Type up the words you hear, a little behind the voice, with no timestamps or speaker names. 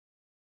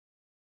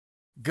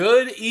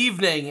Good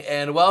evening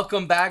and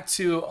welcome back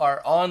to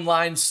our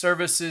online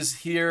services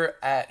here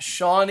at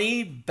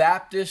Shawnee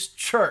Baptist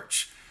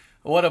Church.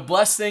 What a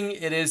blessing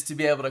it is to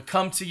be able to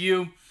come to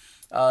you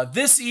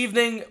this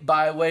evening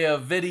by way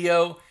of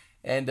video.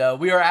 And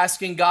we are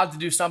asking God to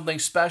do something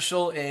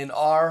special in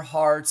our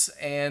hearts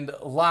and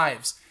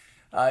lives.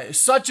 It's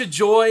such a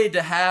joy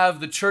to have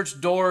the church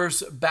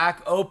doors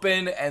back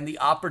open and the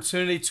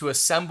opportunity to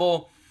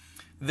assemble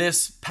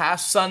this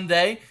past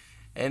Sunday.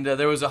 And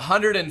there was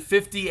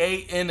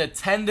 158 in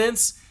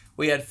attendance.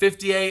 We had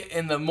 58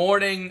 in the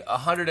morning,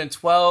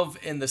 112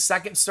 in the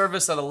second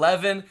service at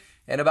 11,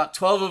 and about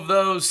 12 of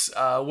those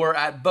were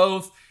at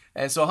both.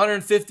 And so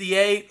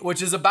 158,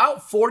 which is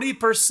about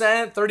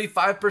 40%,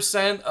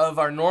 35% of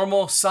our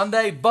normal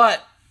Sunday,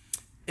 but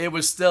it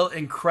was still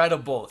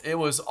incredible. It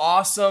was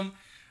awesome.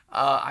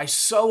 I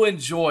so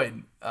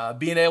enjoyed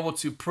being able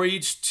to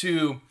preach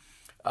to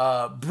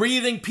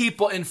breathing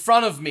people in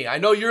front of me. I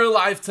know you're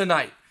alive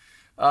tonight.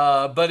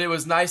 But it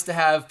was nice to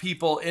have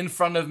people in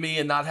front of me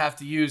and not have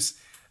to use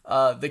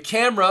the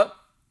camera.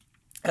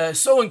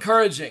 So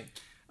encouraging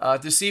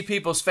to see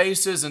people's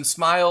faces and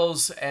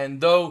smiles.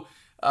 And though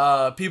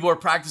people were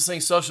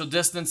practicing social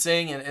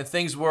distancing and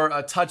things were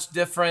a touch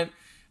different,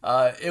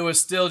 it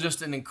was still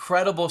just an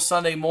incredible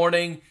Sunday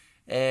morning.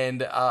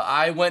 And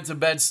I went to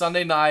bed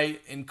Sunday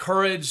night,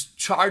 encouraged,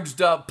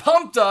 charged up,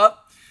 pumped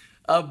up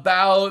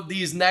about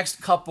these next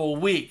couple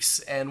weeks.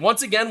 And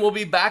once again, we'll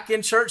be back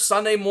in church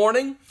Sunday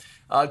morning.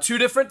 Two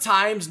different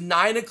times,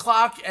 9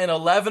 o'clock and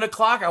 11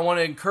 o'clock. I want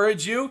to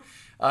encourage you,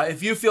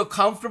 if you feel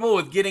comfortable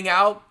with getting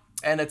out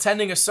and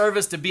attending a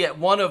service, to be at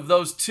one of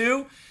those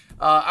two.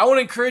 I want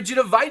to encourage you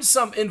to invite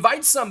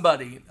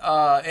somebody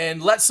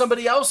and let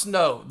somebody else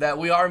know that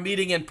we are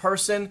meeting in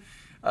person.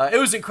 It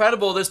was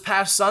incredible. This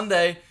past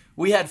Sunday,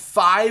 we had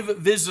 5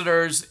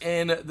 visitors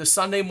in the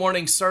Sunday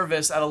morning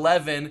service at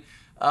 11,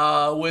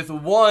 with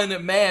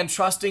one man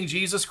trusting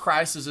Jesus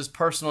Christ as his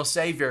personal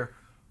Savior.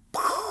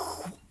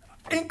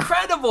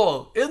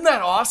 Incredible. Isn't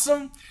that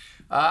awesome?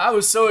 I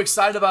was so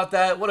excited about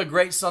that. What a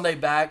great Sunday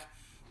back.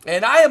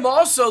 And I am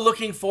also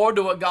looking forward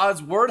to what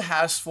God's Word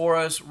has for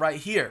us right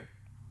here.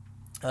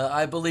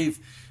 I believe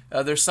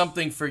there's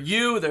something for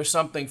you. There's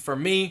something for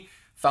me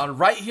found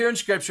right here in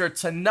Scripture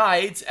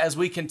tonight as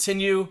we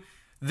continue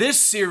this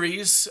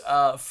series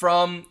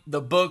from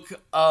the book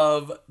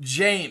of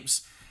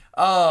James.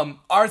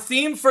 Our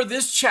theme for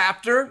this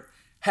chapter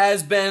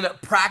has been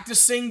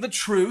practicing the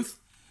truth.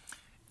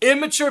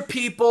 Immature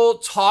people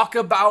talk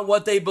about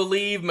what they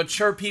believe.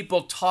 Mature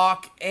people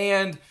talk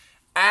and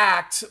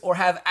act or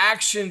have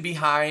action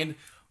behind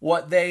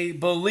what they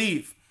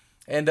believe.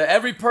 And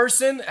every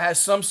person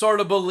has some sort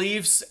of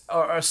beliefs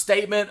or a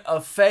statement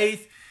of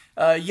faith,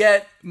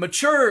 yet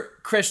mature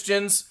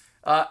Christians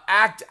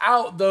act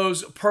out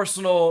those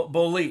personal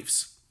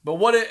beliefs. But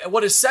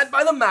what is said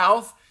by the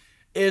mouth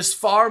is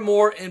far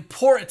more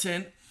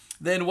important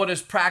than what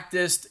is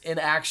practiced in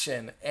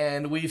action.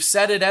 And we've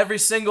said it every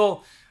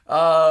single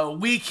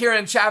week here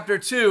in chapter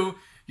 2,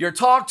 your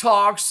talk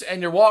talks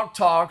and your walk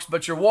talks,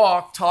 but your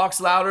walk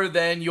talks louder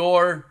than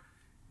your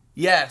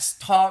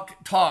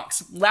talk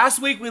talks.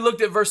 Last week we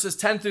looked at verses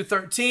 10 through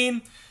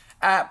 13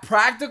 at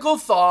practical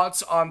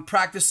thoughts on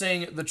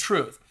practicing the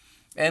truth.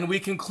 And we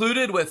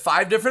concluded with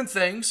 5 different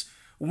things.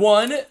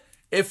 1,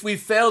 if we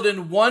failed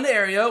in one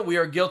area, we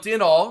are guilty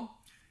in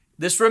all.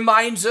 This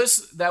reminds us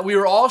that we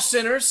are all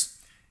sinners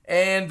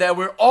and that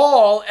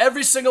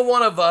every single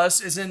one of us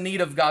is in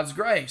need of God's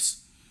grace.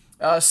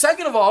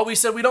 Second of all, we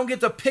said we don't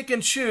get to pick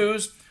and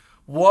choose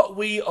what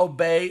we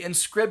obey in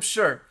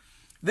Scripture.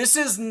 This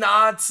is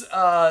not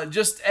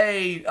just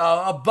a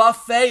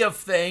buffet of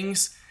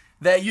things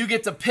that you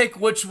get to pick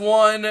which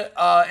one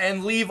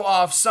and leave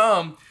off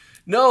some.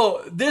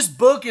 No, this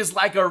book is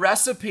like a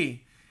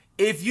recipe.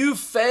 If you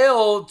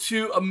fail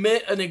to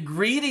omit an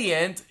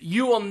ingredient,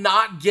 you will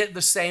not get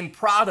the same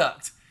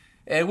product.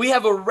 And we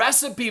have a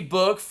recipe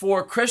book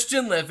for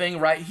Christian living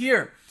right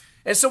here.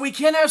 And so we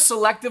can't have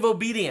selective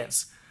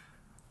obedience.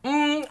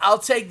 I'll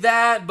take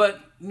that, but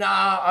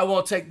nah, I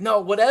won't take. No,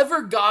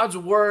 whatever God's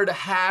word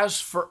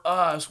has for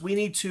us, we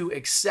need to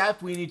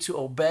accept, we need to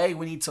obey,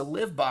 we need to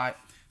live by.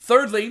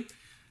 Thirdly,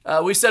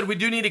 we said we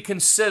do need to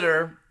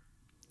consider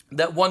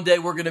that one day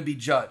we're going to be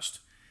judged.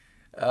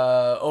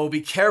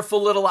 Be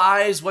careful, little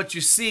eyes, what you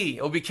see.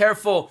 Be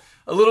careful,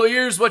 little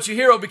ears, what you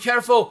hear. Be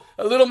careful,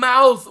 a little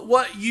mouth,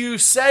 what you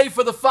say.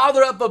 For the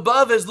Father up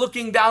above is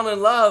looking down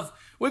in love.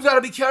 We've got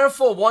to be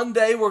careful. One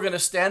day we're going to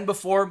stand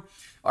before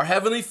our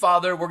Heavenly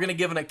Father. We're going to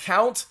give an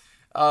account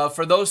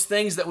for those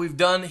things that we've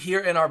done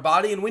here in our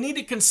body. And we need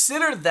to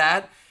consider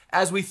that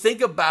as we think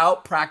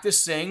about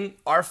practicing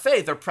our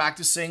faith or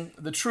practicing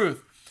the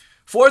truth.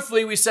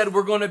 Fourthly, we said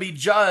we're going to be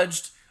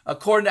judged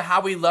according to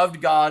how we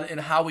loved God and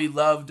how we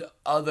loved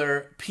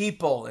other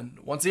people. And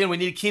once again, we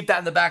need to keep that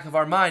in the back of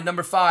our mind.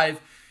 Number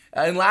 5.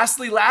 And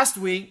lastly, last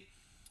week,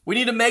 we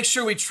need to make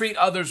sure we treat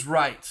others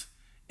right.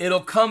 It'll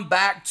come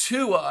back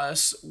to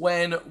us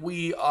when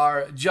we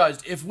are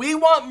judged. If we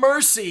want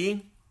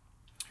mercy,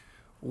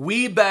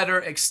 we better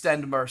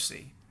extend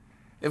mercy.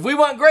 If we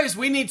want grace,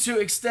 we need to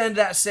extend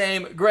that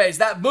same grace.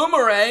 That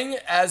boomerang,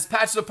 as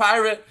Patch the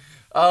Pirate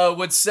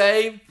would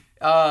say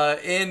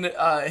in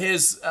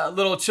his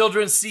little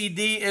children's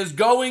CD, is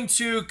going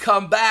to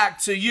come back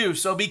to you.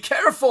 So be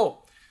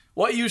careful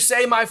what you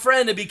say, my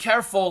friend, and be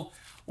careful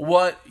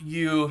what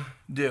you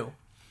do.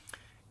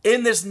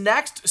 In this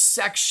next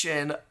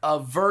section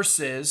of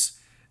verses,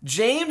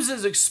 James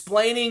is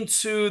explaining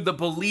to the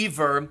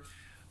believer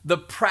the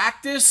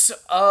practice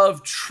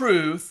of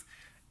truth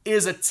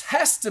is a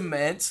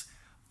testament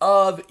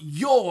of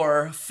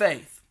your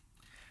faith.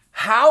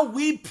 How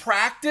we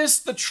practice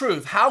the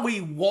truth, how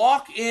we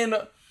walk in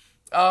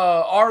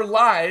our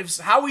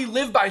lives, how we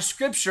live by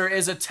Scripture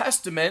is a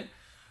testament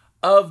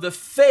of the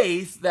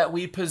faith that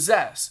we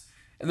possess.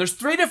 And there's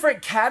three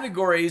different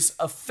categories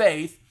of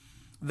faith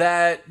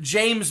that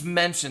James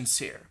mentions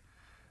here.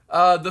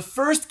 The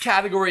first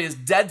category is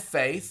dead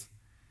faith,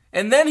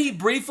 and then he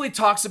briefly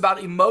talks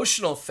about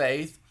emotional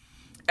faith,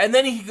 and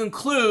then he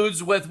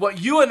concludes with what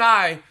you and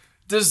I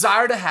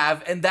desire to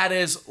have, and that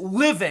is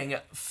living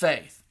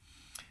faith.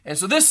 And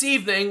so this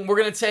evening, we're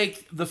going to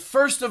take the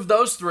first of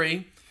those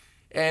three,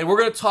 and we're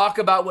going to talk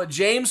about what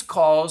James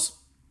calls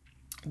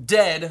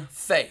dead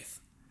faith.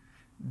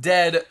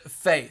 Dead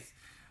faith.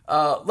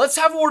 Let's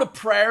have a word of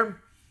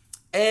prayer.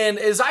 And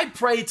as I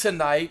pray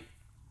tonight,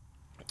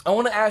 I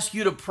want to ask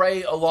you to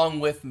pray along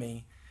with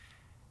me.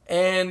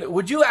 And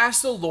would you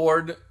ask the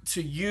Lord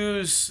to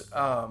use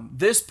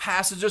this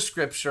passage of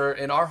Scripture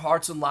in our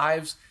hearts and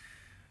lives?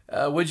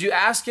 Would you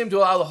ask Him to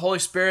allow the Holy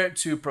Spirit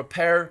to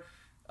prepare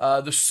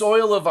the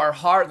soil of our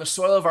heart, the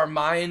soil of our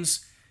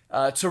minds,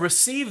 to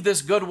receive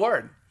this good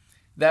word?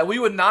 That we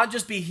would not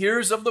just be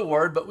hearers of the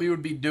word, but we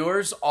would be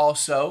doers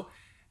also.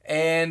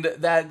 And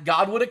that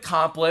God would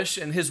accomplish,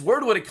 and His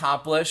word would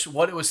accomplish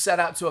what it was set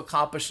out to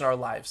accomplish in our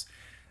lives.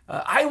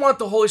 I want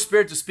the Holy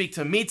Spirit to speak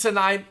to me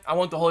tonight. I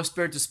want the Holy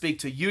Spirit to speak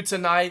to you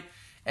tonight.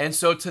 And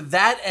so to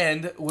that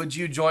end, would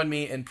you join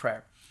me in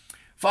prayer?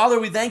 Father,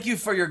 we thank you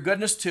for your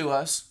goodness to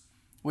us.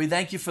 We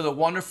thank you for the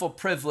wonderful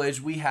privilege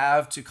we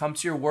have to come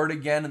to your word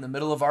again in the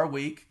middle of our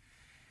week.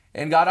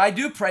 And God, I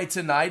do pray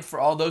tonight for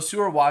all those who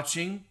are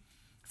watching.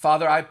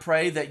 Father, I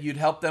pray that you'd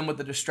help them with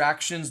the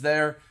distractions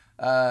there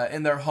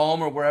in their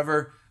home or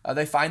wherever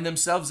they find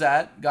themselves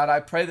at. God, I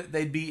pray that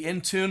they'd be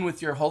in tune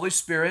with your Holy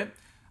Spirit.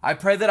 I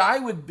pray that I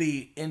would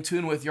be in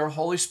tune with your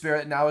Holy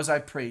Spirit now as I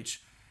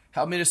preach.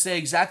 Help me to say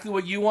exactly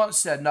what you want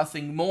said,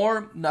 nothing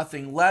more,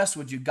 nothing less.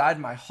 Would you guide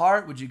my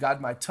heart? Would you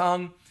guide my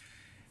tongue?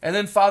 And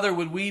then, Father,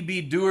 would we be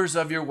doers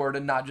of your word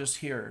and not just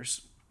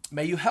hearers?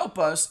 May you help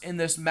us in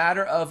this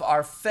matter of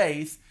our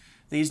faith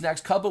these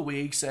next couple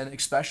weeks, and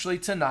especially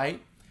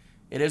tonight.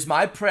 It is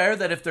my prayer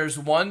that if there's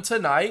one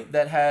tonight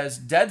that has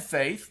dead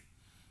faith,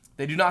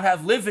 they do not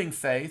have living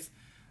faith,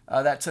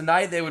 that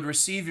tonight they would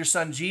receive your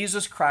Son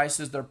Jesus Christ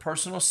as their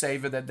personal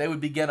Savior, that they would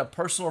begin a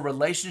personal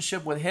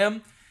relationship with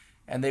Him,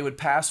 and they would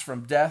pass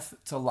from death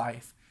to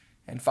life.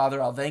 And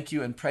Father, I'll thank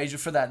you and praise you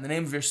for that. In the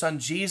name of your Son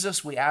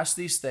Jesus, we ask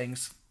these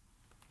things.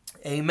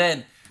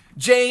 Amen.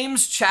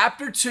 James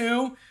chapter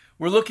 2,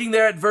 we're looking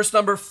there at verse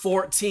number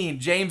 14.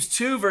 James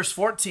 2, verse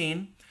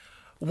 14.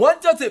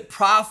 What doth it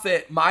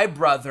profit, my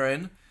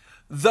brethren,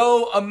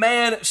 though a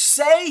man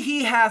say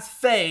he hath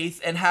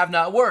faith and have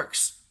not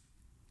works?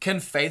 Can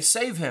faith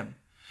save him?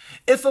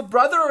 If a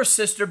brother or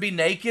sister be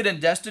naked and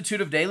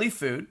destitute of daily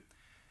food,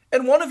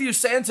 and one of you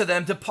say unto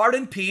them, depart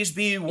in peace,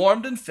 be ye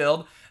warmed and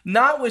filled,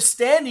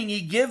 notwithstanding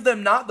ye give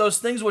them not those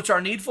things which are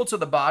needful to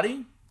the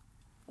body,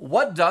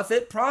 what doth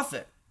it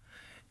profit?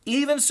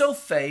 Even so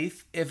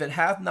faith, if it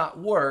hath not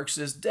works,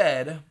 is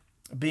dead,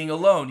 being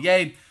alone.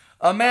 Yea,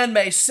 a man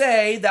may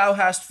say, thou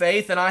hast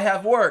faith, and I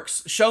have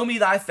works. Show me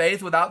thy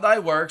faith without thy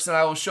works, and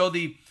I will show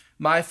thee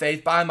my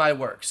faith by my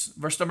works.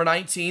 Verse number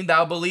 19,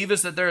 thou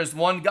believest that there is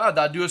one God,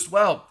 thou doest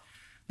well.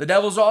 The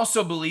devils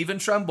also believe and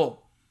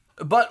tremble.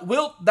 But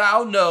wilt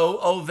thou know,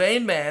 O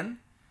vain man,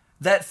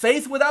 that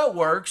faith without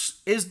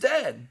works is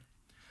dead?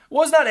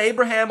 Was not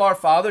Abraham our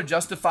father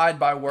justified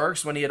by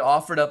works when he had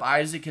offered up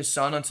Isaac his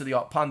son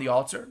upon the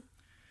altar?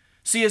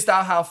 Seest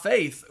thou how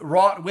faith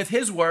wrought with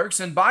his works,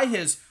 and by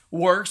his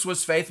works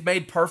was faith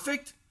made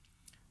perfect?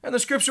 And the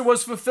scripture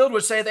was fulfilled,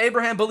 which saith,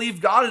 Abraham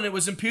believed God, and it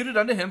was imputed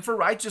unto him for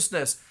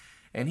righteousness,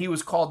 and he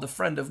was called the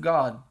friend of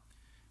God.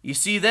 You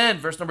see then,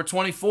 verse number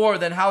 24,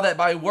 then how that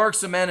by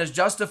works a man is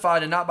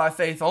justified, and not by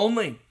faith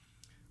only.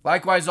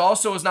 Likewise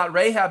also was not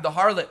Rahab the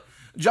harlot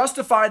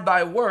justified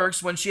by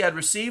works when she had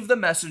received the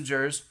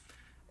messengers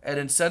and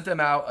had sent them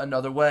out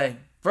another way.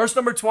 Verse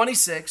number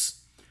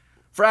 26,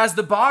 for as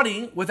the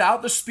body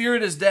without the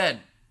spirit is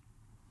dead,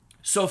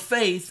 so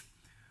faith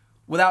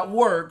without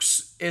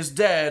works is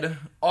dead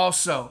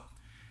also.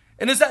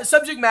 And as that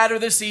subject matter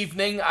this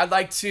evening, I'd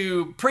like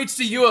to preach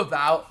to you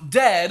about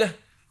dead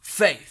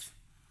faith.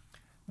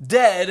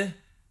 Dead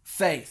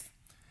faith.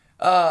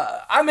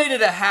 I made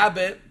it a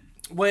habit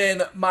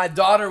when my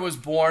daughter was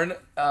born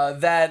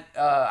that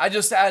I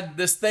just had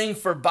this thing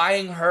for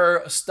buying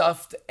her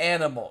stuffed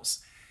animals.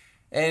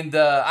 And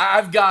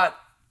I've got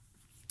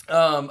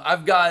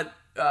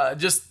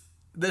just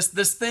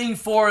this thing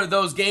for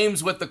those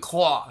games with the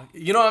claw.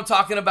 You know what I'm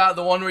talking about?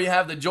 The one where you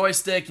have the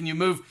joystick and you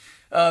move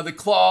the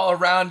claw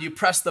around, you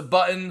press the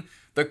button,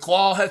 the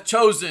claw has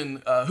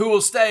chosen who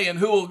will stay and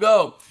who will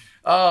go.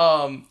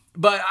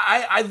 But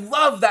I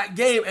love that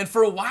game, and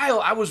for a while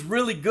I was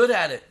really good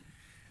at it.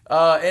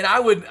 And I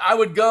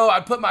would go,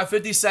 I'd put my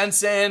 50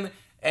 cents in,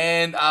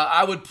 and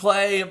I would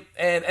play,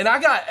 and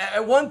I got,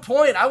 at one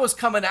point I was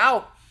coming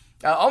out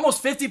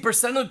almost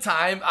 50% of the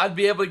time I'd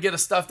be able to get a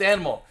stuffed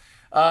animal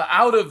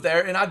out of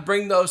there, and I'd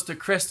bring those to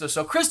Krista.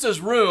 So Krista's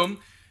room,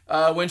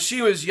 when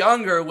she was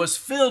younger, was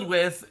filled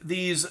with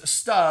these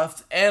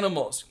stuffed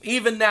animals.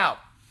 Even now,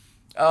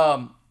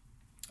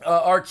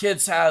 our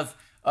kids have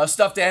a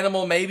stuffed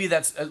animal maybe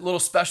that's a little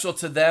special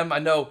to them. I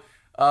know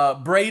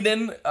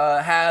Braden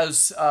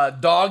has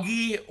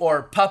doggy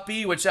or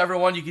puppy, whichever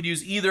one. You could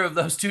use either of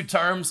those two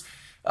terms.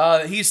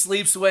 He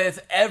sleeps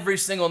with every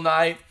single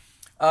night.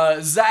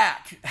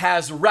 Zach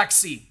has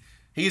Rexy.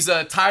 He's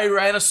a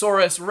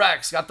Tyrannosaurus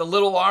Rex, got the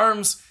little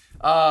arms.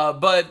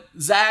 But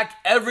Zach,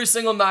 every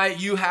single night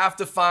you have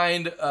to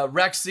find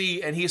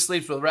Rexy, and he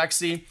sleeps with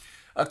Rexy.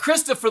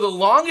 Krista, for the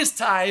longest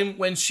time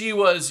when she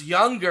was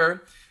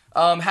younger,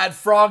 had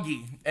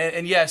Froggy.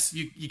 And yes,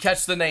 you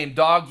catch the name,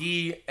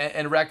 Doggy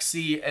and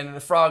Rexy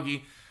and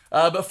Froggy.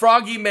 But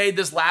Froggy made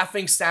this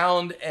laughing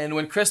sound, and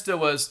when Krista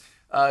was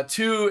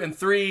 2 and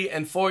 3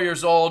 and 4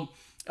 years old,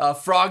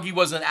 Froggy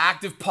was an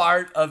active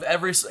part of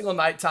every single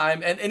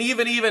nighttime. And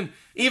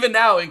even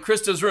now in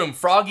Krista's room,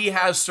 Froggy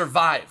has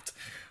survived.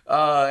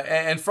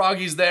 And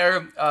Froggy's there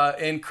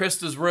in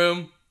Krista's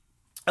room.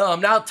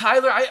 Now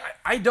Tyler,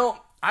 I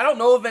don't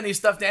know of any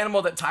stuffed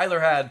animal that Tyler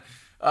had.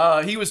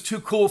 He was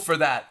too cool for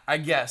that, I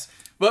guess.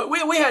 But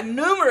we had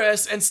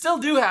numerous, and still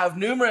do have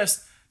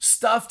numerous,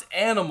 stuffed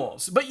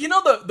animals. But you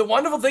know, the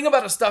wonderful thing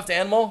about a stuffed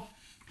animal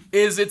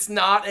is it's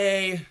not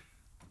a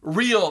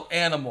real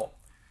animal.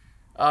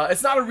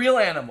 It's not a real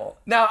animal.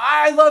 Now,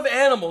 I love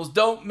animals,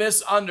 don't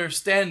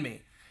misunderstand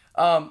me.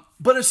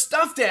 But a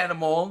stuffed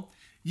animal,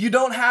 you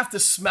don't have to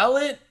smell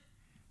it.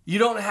 You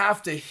don't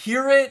have to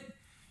hear it.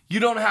 You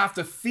don't have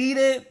to feed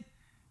it.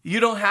 You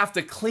don't have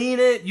to clean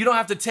it. You don't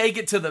have to take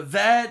it to the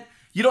vet.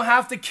 You don't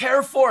have to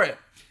care for it.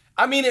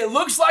 I mean, it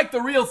looks like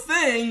the real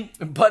thing,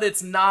 but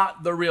it's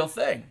not the real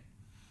thing.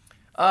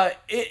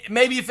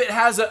 Maybe if it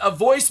has a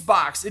voice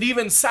box, it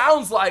even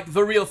sounds like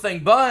the real thing,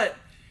 but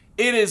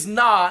it is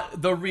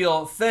not the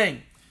real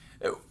thing.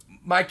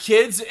 My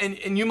kids,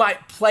 and you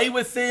might play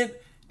with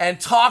it and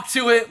talk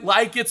to it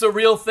like it's a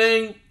real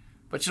thing,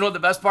 but you know what the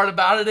best part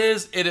about it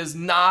is? It is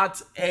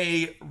not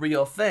a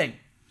real thing.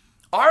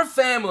 Our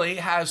family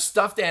has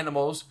stuffed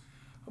animals,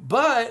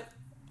 but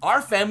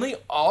our family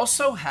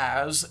also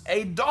has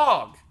a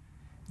dog,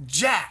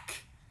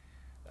 Jack.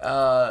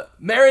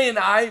 Mary and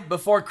I,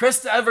 before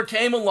Krista ever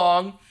came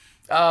along,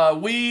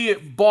 we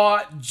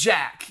bought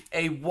Jack,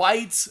 a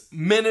white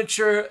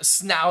miniature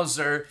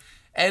schnauzer,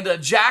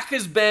 and Jack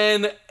has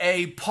been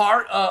a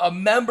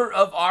member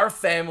of our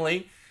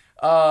family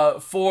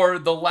for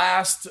the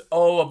last,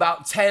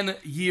 about 10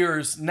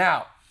 years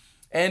now.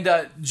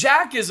 And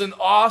Jack is an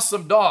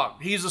awesome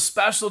dog. He's a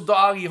special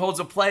dog. He holds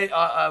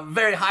a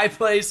very high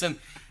place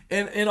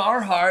in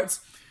our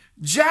hearts.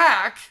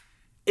 Jack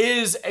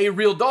is a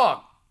real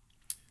dog.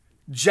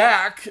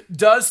 Jack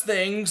does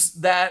things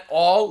that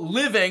all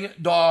living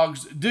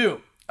dogs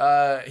do.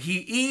 He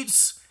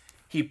eats,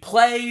 he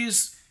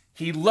plays,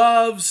 he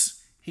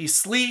loves, he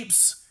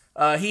sleeps.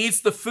 He eats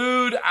the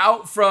food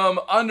out from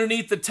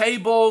underneath the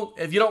table.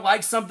 If you don't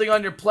like something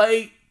on your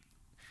plate,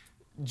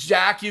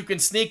 Jack, you can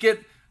sneak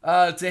it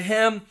to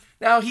him.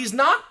 Now, he's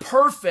not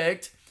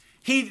perfect.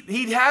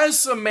 He has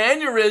some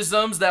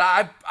mannerisms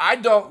that I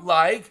don't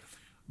like,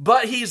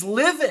 but he's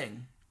living.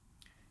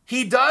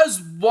 He does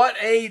what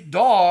a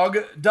dog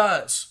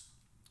does.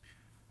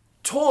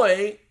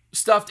 Toy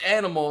stuffed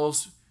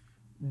animals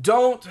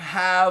don't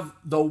have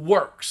the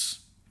works,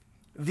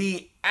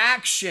 the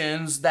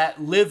actions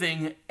that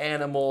living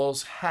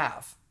animals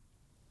have.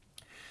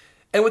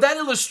 And with that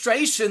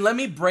illustration, let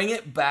me bring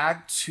it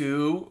back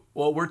to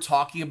what we're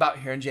talking about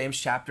here in James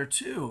chapter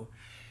 2.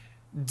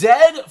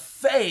 Dead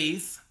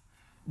faith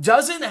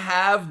doesn't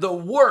have the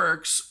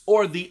works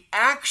or the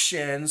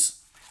actions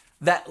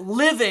that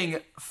living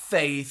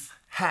faith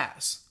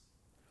has.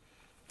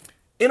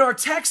 In our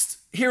text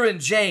here in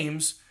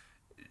James,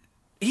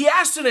 he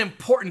asked an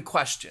important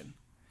question.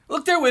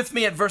 Look there with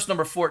me at verse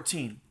number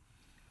 14.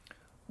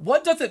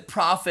 What doth it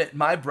profit,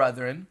 my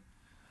brethren,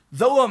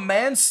 though a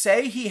man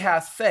say he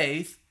hath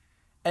faith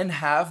and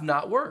have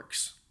not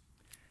works?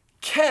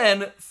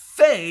 Can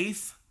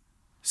faith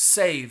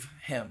save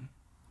him?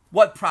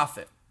 What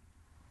profit?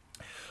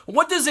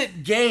 What does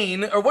it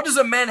gain, or what does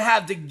a man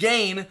have to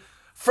gain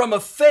from a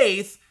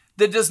faith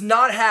that does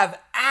not have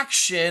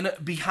action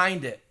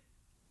behind it?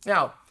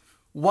 Now,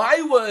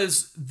 why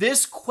was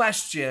this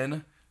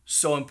question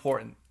so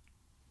important?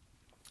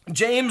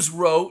 James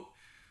wrote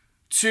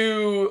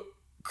to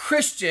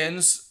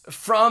Christians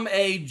from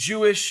a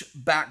Jewish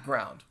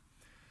background.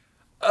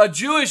 A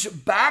Jewish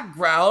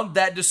background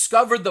that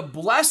discovered the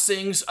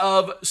blessings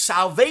of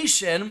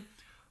salvation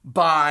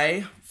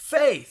by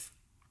faith.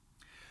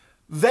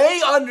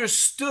 They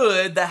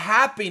understood the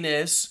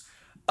happiness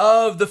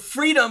of the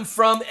freedom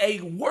from a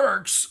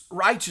works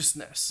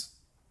righteousness.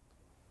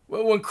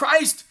 When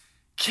Christ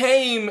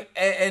came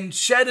and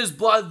shed his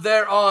blood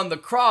there on the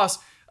cross,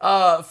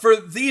 for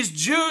these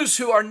Jews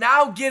who are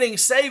now getting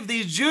saved,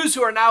 these Jews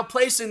who are now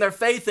placing their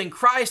faith in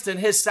Christ and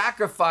his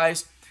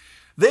sacrifice,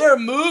 they are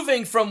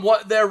moving from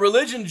what their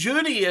religion,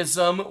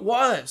 Judaism,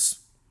 was.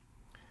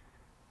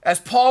 As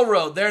Paul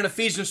wrote there in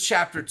Ephesians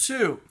chapter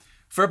 2,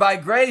 "For by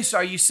grace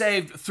are you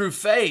saved through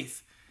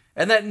faith,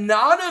 and that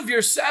not of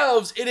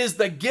yourselves, it is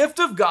the gift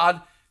of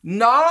God,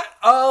 not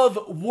of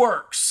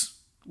works,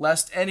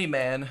 lest any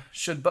man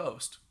should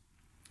boast."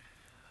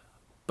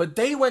 But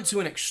they went to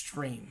an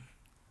extreme.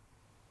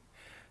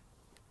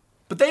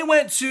 But they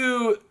went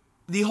to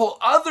the whole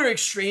other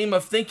extreme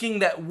of thinking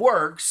that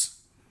works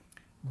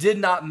did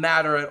not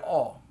matter at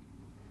all.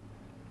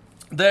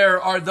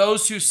 There are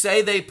those who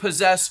say they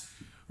possess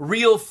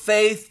real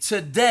faith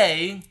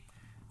today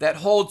that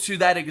hold to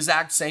that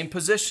exact same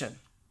position.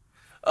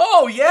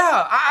 Oh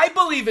yeah, I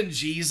believe in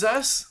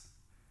Jesus.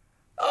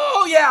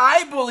 Oh yeah,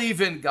 I believe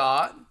in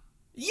God.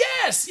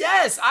 Yes,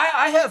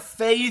 I have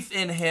faith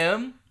in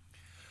him.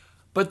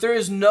 But there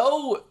is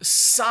no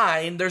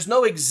sign, there's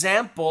no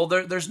example,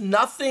 there's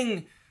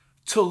nothing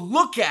to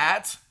look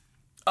at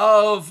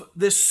of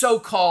this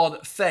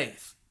so-called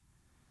faith.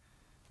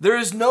 There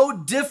is no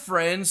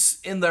difference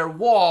in their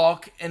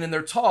walk and in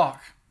their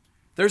talk.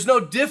 There's no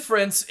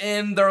difference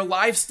in their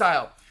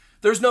lifestyle.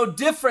 There's no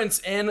difference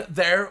in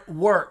their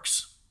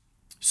works.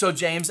 So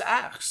James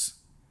asks,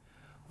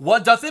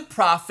 "What doth it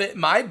profit,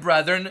 my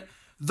brethren,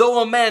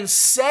 though a man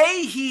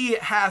say he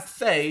hath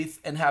faith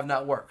and have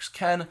not works?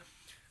 Can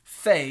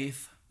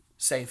faith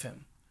save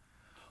him?"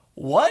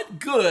 What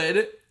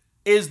good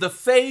is the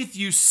faith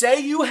you say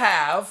you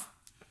have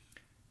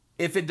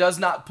if it does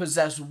not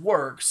possess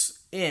works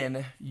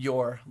in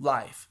your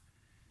life?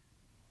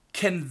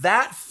 Can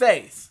that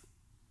faith,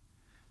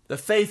 the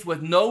faith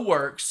with no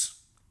works,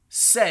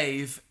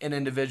 save an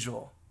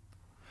individual?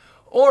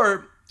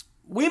 Or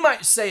we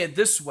might say it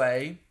this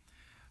way: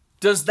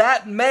 does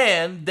that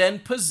man then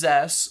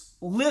possess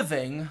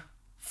living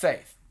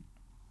faith?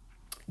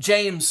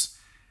 James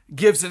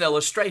gives an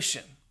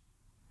illustration.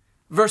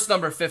 Verse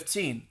number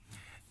 15.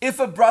 "If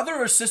a brother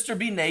or sister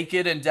be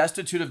naked and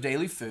destitute of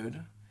daily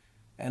food,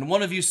 and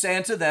one of you say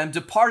unto them,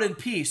 Depart in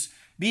peace,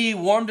 be ye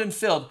warmed and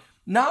filled,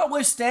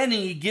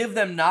 notwithstanding ye give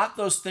them not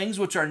those things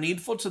which are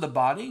needful to the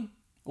body,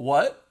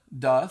 what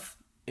doth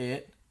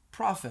it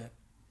profit?"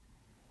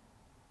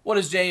 What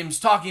is James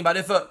talking about?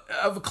 If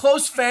a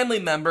close family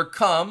member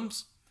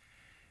comes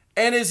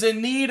and is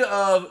in need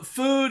of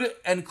food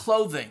and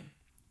clothing,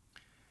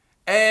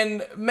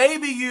 and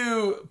maybe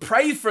you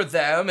pray for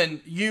them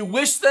and you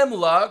wish them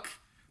luck,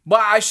 but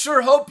I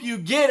sure hope you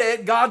get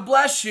it, God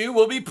bless you,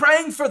 we'll be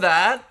praying for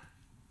that,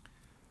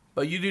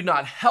 but you do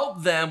not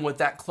help them with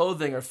that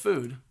clothing or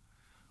food,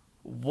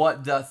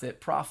 what doth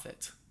it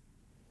profit?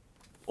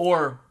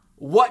 Or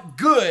what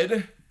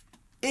good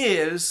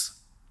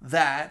is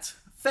that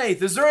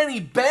faith? Is there any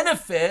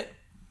benefit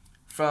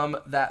from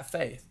that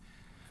faith?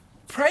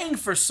 Praying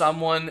for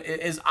someone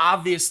is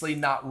obviously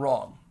not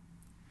wrong,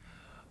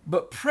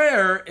 but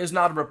prayer is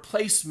not a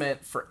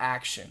replacement for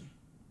action.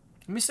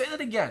 Let me say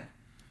that again.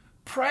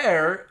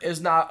 Prayer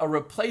is not a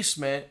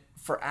replacement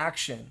for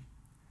action.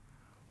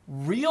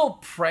 Real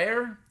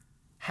prayer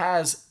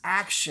has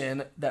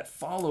action that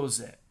follows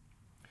it.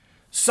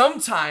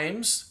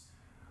 Sometimes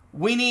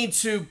we need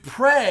to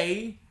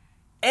pray,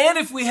 and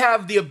if we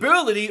have the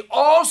ability,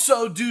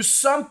 also do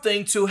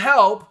something to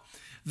help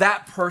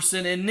that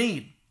person in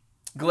need.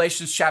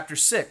 Galatians chapter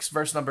 6,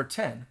 verse number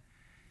 10.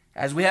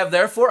 "As we have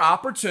therefore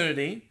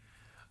opportunity,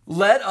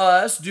 let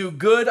us do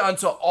good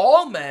unto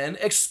all men,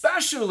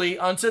 especially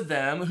unto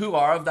them who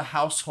are of the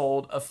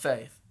household of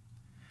faith."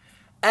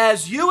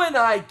 As you and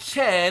I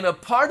can, a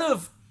part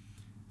of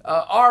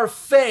our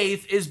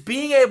faith is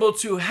being able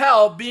to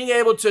help, being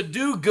able to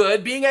do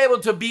good, being able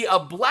to be a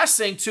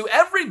blessing to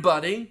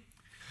everybody,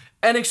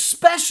 and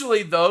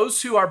especially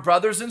those who are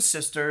brothers and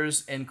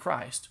sisters in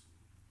Christ.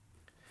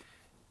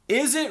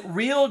 Is it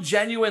real,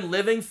 genuine,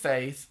 living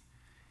faith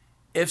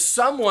if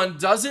someone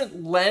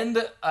doesn't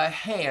lend a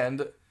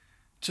hand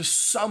to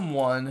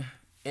someone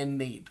in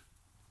need?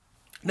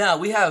 Now,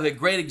 we have a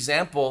great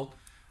example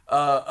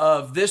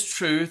of this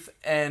truth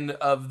and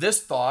of this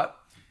thought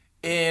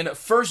in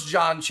 1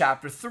 John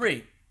chapter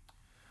 3.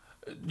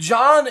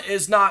 John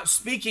is not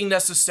speaking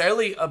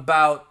necessarily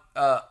about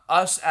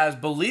us as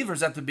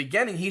believers at the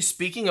beginning. He's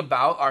speaking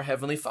about our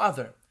Heavenly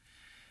Father.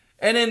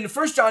 And in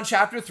 1 John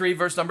chapter 3,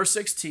 verse number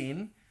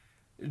 16,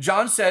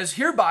 John says,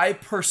 "Hereby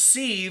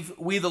perceive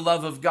we the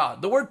love of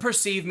God." The word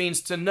perceive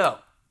means to know.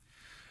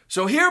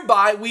 So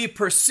hereby we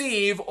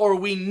perceive, or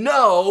we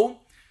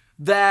know,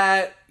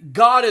 that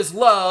God is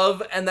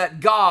love and that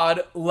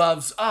God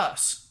loves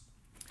us,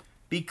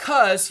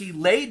 because he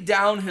laid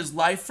down his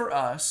life for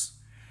us,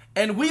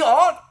 and we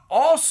ought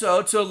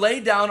also to lay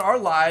down our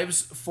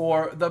lives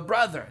for the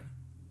brethren.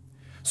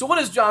 So what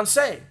does John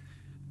say?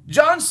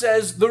 John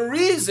says the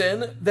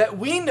reason that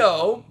we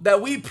know,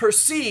 that we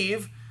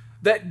perceive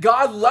that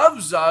God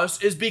loves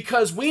us is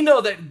because we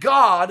know that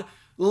God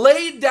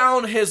laid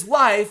down his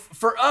life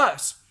for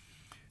us.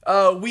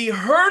 We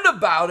heard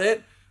about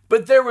it,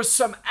 but there was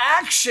some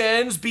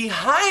actions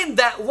behind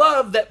that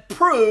love that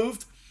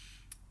proved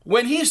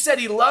when he said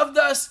he loved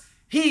us,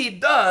 he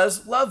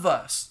does love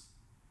us.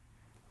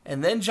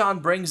 And then John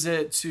brings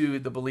it to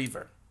the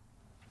believer.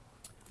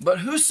 But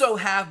whoso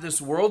hath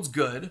this world's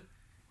good,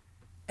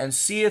 and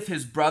seeth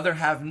his brother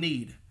have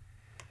need,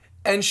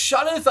 and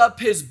shutteth up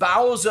his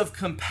bowels of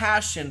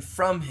compassion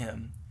from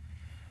him,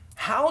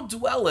 how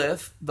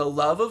dwelleth the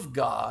love of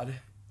God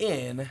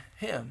in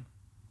him?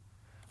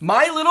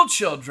 My little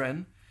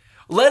children,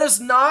 let us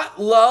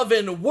not love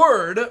in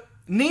word,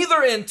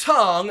 neither in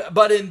tongue,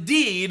 but in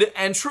deed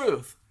and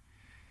truth.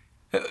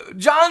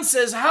 John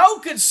says, how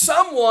could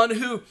someone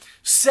who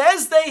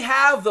says they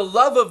have the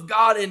love of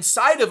God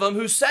inside of them,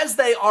 who says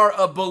they are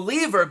a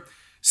believer,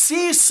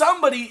 see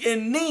somebody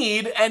in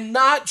need and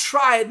not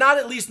try, not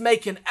at least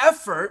make an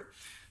effort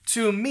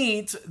to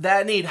meet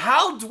that need?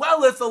 How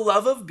dwelleth the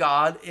love of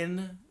God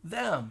in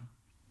them?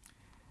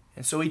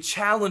 And so he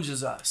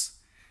challenges us.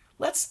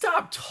 Let's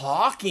stop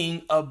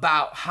talking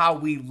about how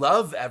we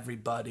love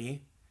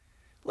everybody.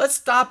 Let's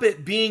stop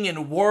it being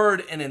in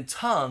word and in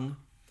tongue,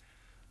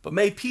 but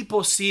may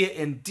people see it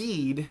in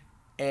deed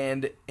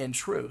and in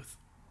truth.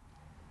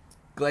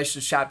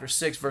 Galatians chapter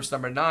 6, verse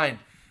number 9.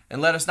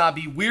 And let us not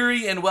be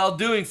weary in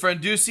well-doing, for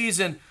in due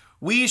season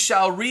we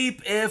shall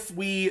reap if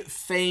we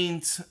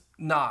faint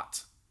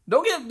not.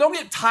 Don't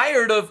get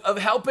tired of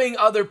helping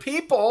other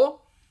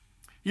people.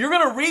 You're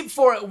going to reap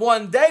for it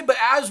one day, but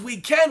as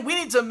we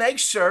need to make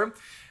sure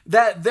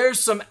that there's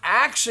some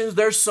actions,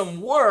 there's some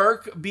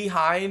work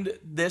behind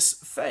this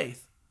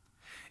faith.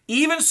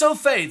 Even so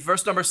faith,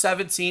 verse number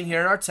 17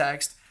 here in our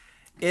text,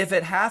 if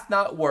it hath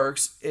not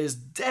works, is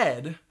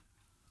dead,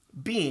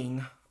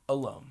 being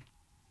alone.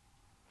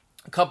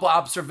 A couple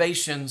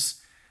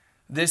observations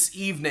this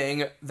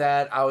evening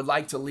that I would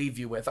like to leave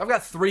you with. I've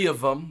got 3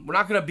 of them. We're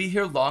not going to be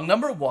here long.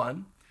 Number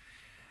 1,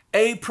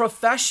 a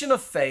profession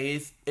of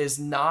faith is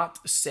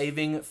not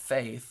saving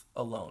faith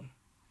alone.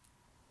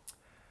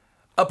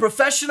 A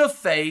profession of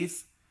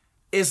faith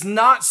is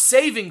not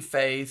saving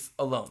faith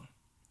alone.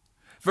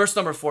 Verse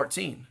number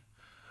 14.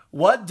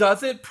 What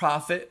doth it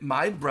profit,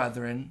 my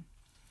brethren,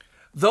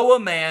 though a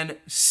man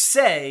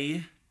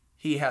say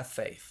he hath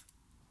faith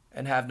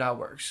and have not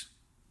works?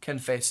 Can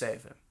faith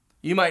save him?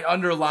 You might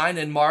underline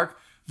and mark,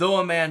 though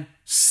a man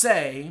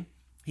say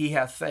he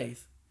hath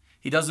faith.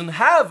 He doesn't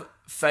have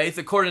faith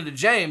according to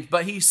James,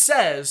 but he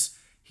says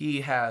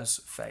he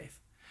has faith.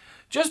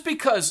 Just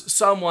because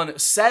someone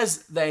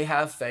says they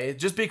have faith,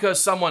 just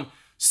because someone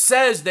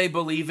says they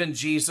believe in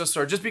Jesus,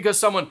 or just because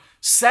someone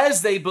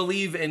says they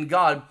believe in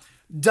God,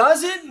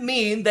 doesn't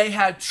mean they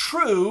had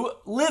true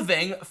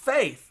living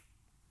faith.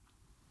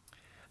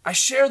 I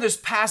share this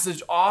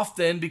passage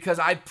often because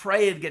I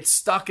pray it gets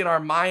stuck in our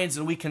minds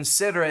and we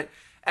consider it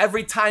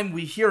every time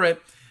we hear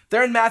it.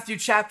 There in Matthew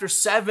chapter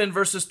 7,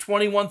 verses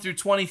 21 through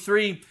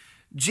 23,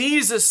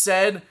 Jesus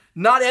said,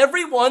 not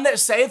every one that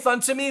saith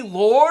unto me,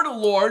 Lord,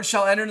 Lord,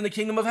 shall enter into the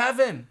kingdom of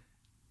heaven.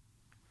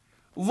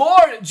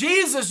 Lord,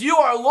 Jesus, you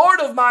are Lord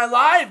of my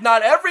life.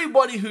 Not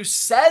everybody who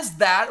says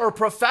that or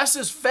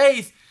professes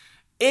faith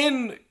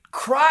in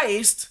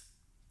Christ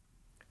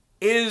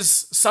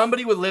is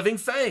somebody with living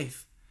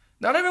faith.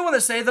 Not everyone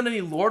that saith unto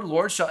me, Lord,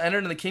 Lord, shall enter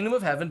into the kingdom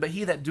of heaven, but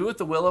he that doeth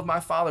the will of my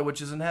Father which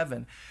is in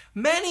heaven.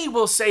 Many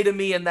will say to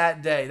me in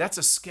that day. That's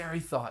a scary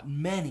thought.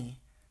 Many.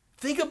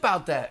 Think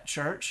about that,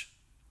 church.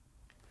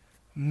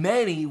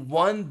 Many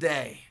one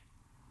day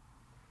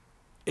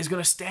is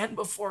going to stand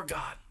before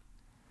God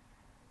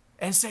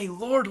and say,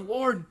 Lord,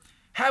 Lord,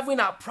 have we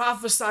not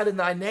prophesied in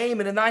thy name,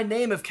 and in thy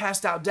name have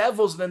cast out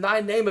devils, and in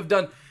thy name have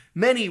done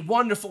many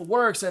wonderful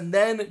works? And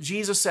then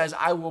Jesus says,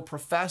 I will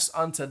profess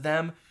unto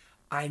them,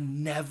 I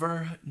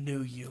never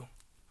knew you.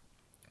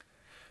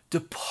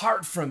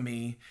 Depart from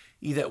me,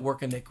 ye that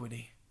work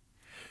iniquity.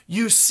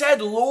 You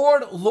said,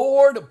 Lord,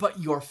 Lord,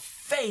 but your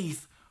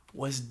faith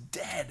was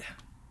dead.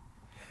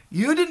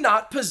 You did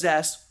not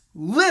possess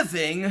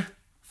living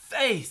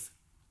faith.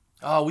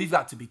 Oh, we've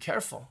got to be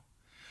careful.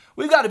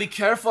 We've got to be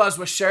careful as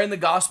we're sharing the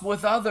gospel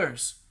with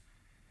others.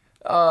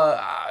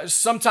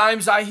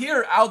 Sometimes I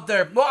hear out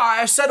there, well,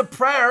 I said a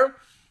prayer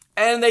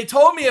and they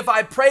told me if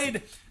I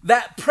prayed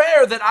that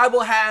prayer that I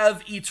will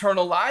have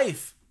eternal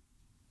life.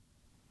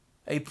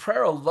 A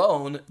prayer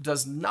alone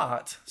does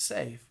not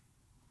save.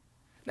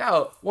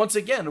 Now, once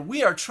again,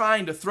 we are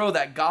trying to throw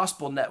that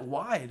gospel net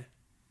wide.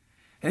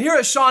 And here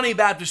at Shawnee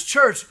Baptist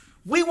Church,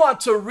 we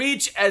want to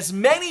reach as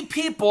many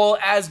people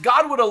as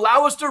God would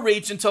allow us to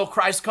reach until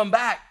Christ come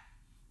back.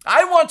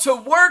 I want to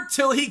work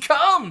till he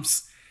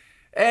comes.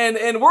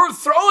 And we're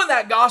throwing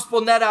that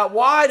gospel net out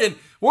wide, and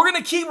we're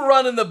going to keep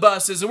running the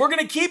buses, and we're going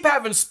to keep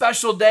having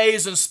special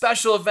days and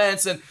special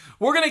events, and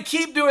we're going to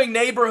keep doing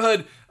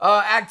neighborhood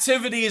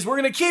activities. We're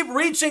going to keep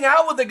reaching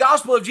out with the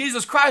gospel of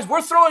Jesus Christ.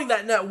 We're throwing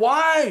that net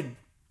wide.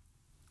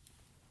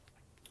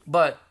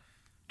 But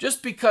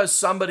Just because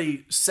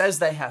somebody says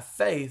they have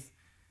faith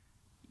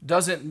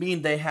doesn't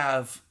mean they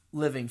have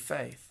living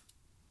faith.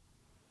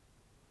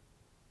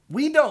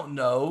 We don't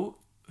know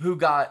who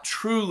got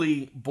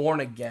truly born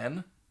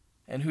again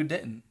and who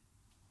didn't.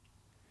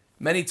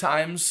 Many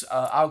times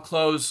I'll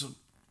close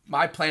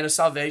my plan of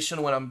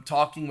salvation when I'm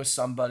talking with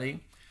somebody,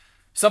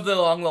 something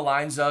along the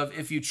lines of,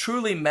 if you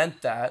truly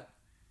meant that,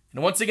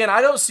 and once again, I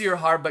don't see your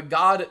heart, but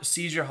God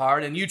sees your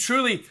heart, and you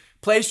truly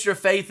placed your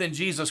faith in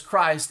Jesus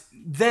Christ,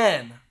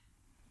 then.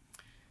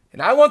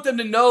 And I want them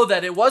to know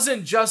that it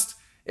wasn't just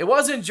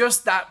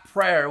that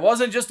prayer. It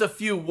wasn't just a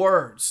few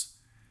words.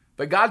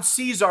 But God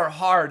sees our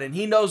heart, and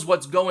he knows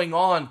what's going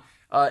on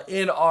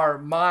in our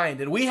mind.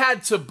 And we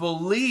had to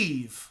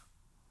believe,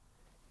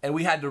 and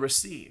we had to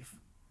receive.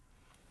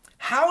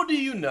 How do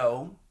you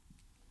know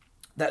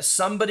that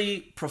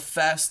somebody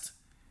professed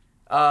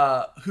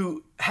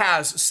who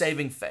has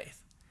saving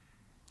faith?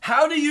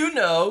 How do you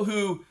know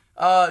who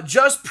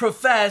just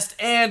professed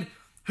and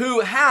who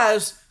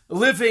has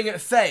living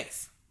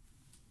faith?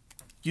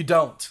 You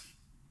don't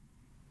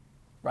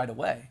right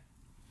away.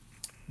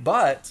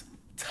 But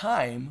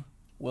time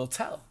will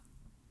tell.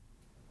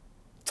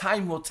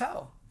 Time will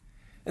tell.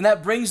 And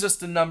that brings us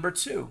to number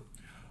 2.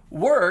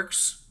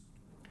 Works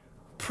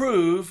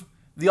prove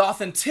the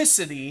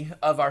authenticity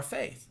of our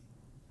faith.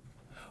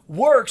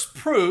 Works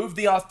prove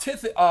the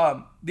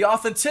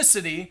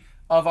authenticity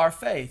of our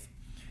faith.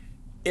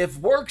 If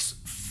works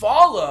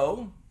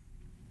follow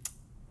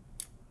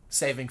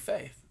saving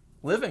faith,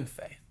 living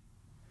faith.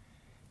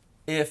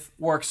 If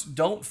works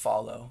don't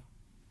follow,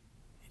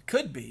 it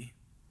could be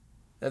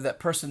that that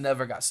person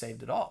never got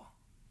saved at all,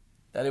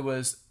 that it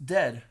was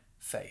dead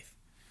faith.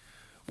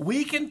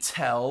 We can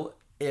tell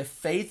if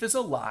faith is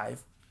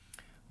alive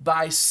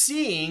by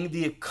seeing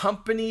the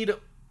accompanied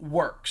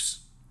works.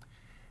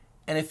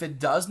 And if it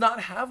does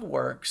not have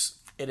works,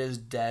 it is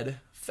dead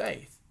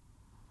faith.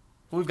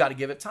 We've got to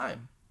give it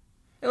time.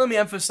 And let me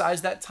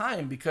emphasize that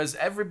time, because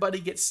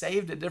everybody gets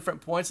saved at different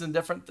points and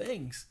different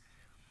things.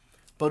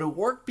 But a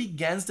work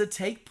begins to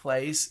take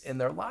place in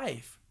their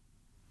life.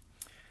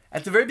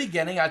 At the very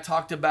beginning, I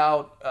talked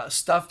about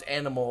stuffed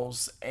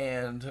animals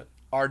and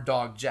our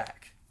dog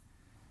Jack.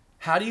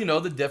 How do you know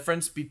the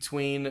difference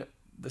between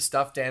the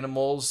stuffed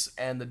animals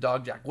and the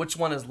dog Jack? Which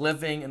one is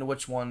living and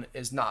which one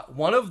is not?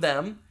 One of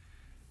them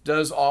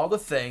does all the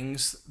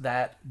things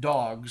that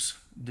dogs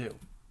do.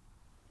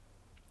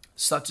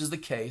 Such is the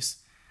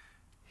case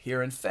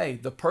here in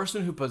faith. The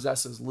person who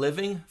possesses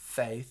living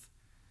faith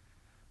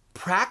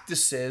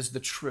practices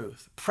the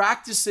truth,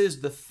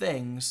 practices the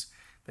things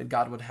that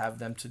God would have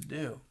them to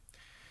do.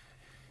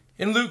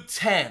 In Luke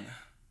 10,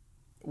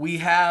 we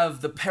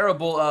have the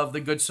parable of the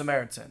Good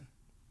Samaritan.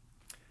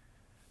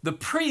 The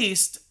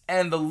priest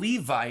and the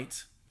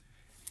Levite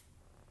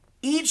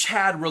each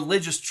had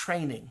religious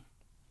training,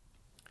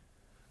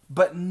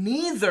 but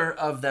neither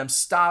of them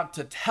stopped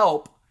to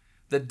help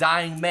the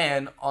dying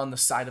man on the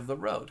side of the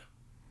road.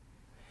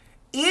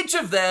 Each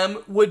of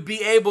them would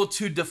be able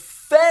to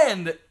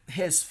defend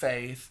his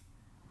faith,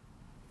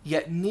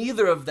 yet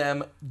neither of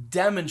them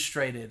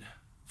demonstrated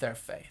their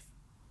faith.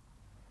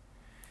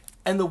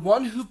 And the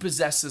one who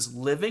possesses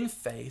living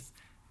faith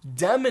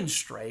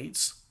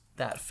demonstrates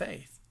that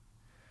faith.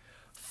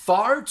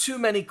 Far too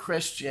many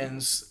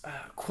Christians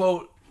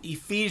quote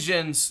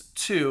Ephesians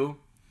 2,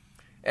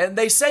 and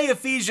they say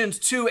Ephesians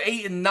 2,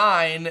 8, and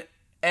 9,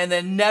 and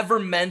then never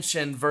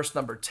mention verse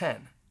number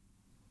 10.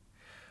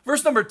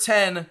 Verse number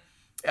 10,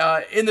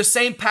 in the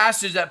same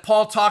passage that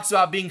Paul talks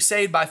about being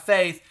saved by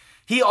faith,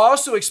 he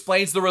also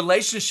explains the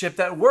relationship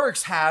that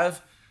works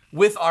have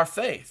with our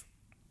faith.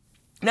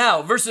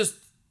 Now, verses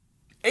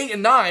 8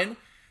 and 9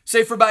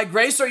 say, "For by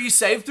grace are ye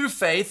saved through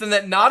faith, and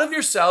that not of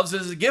yourselves,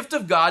 it is a gift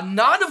of God,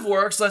 not of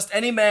works, lest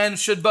any man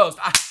should boast."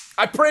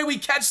 I pray we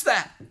catch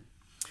that.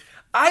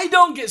 I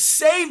don't get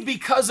saved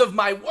because of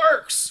my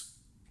works,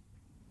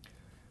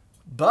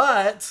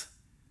 but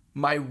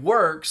my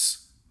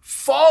works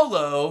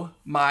follow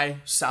my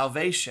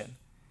salvation.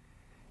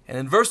 And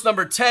in verse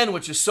number 10,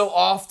 which is so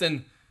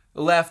often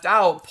left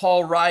out,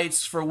 Paul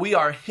writes, "For we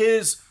are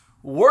his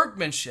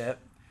workmanship,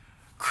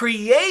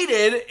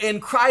 created in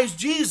Christ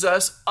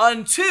Jesus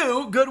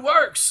unto good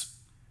works,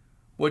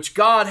 which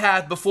God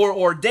hath before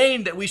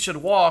ordained that we should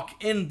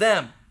walk in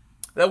them."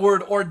 That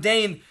word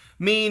ordained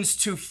means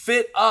to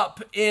fit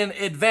up in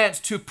advance,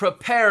 to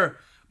prepare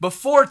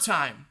before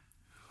time.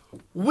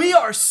 We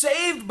are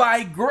saved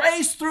by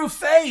grace through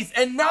faith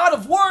and not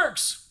of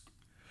works.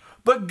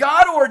 But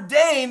God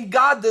ordained,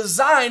 God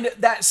designed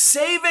that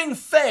saving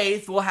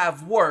faith will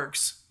have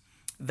works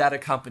that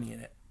accompany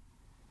it.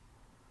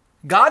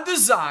 God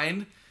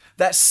designed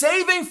that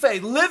saving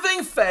faith,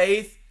 living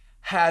faith,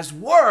 has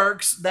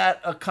works that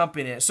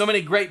accompany it. So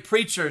many great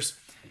preachers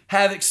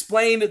have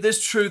explained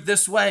this truth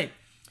this way.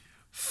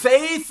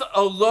 Faith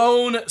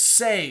alone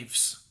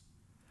saves,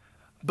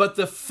 but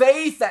the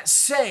faith that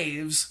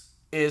saves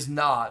is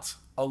not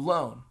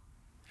alone.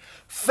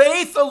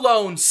 Faith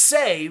alone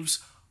saves,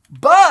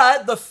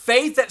 but the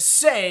faith that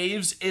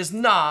saves is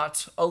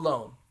not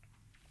alone.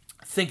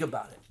 Think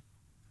about it.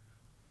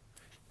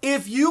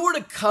 If you were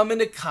to come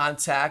into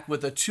contact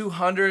with a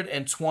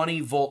 220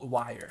 volt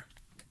wire,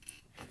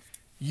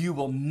 you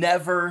will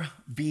never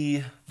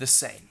be the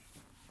same.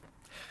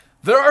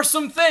 There are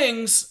some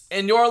things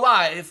in your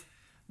life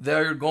that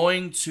are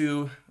going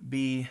to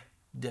be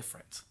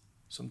different.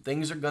 Some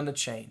things are going to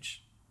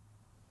change.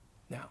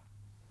 Now,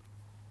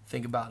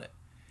 think about it.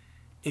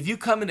 If you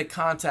come into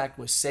contact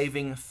with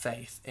saving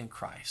faith in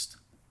Christ,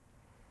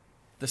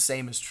 the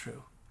same is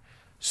true.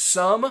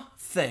 Some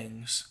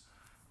things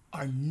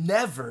are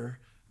never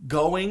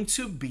going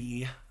to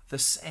be the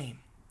same.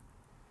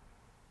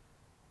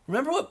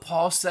 Remember what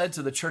Paul said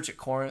to the church at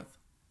Corinth?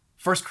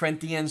 1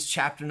 Corinthians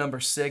chapter number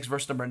 6,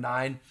 verse number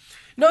 9.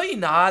 Know ye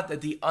not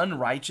that the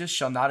unrighteous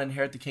shall not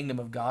inherit the kingdom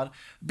of God?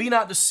 Be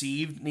not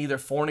deceived, neither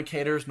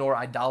fornicators, nor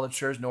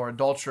idolaters, nor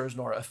adulterers,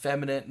 nor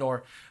effeminate,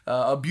 nor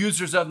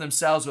abusers of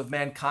themselves with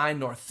mankind,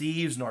 nor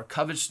thieves, nor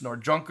covetous, nor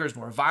drunkards,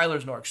 nor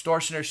revilers, nor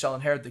extortioners shall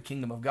inherit the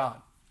kingdom of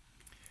God.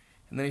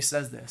 And then he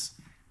says this,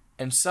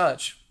 and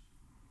such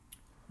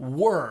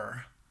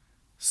were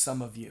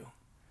some of you.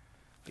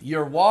 But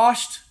you're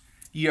washed,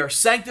 ye are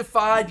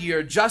sanctified, ye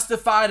are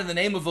justified in the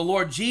name of the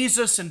Lord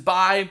Jesus and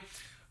by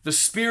the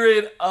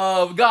Spirit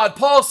of God.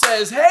 Paul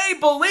says, hey,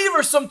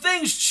 believer, some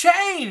things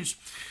changed.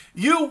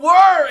 You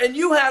were and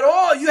you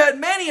had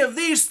many of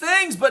these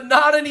things, but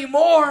not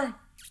anymore.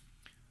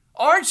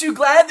 Aren't you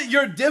glad that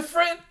you're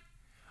different?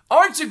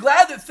 Aren't you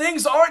glad that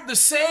things aren't the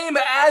same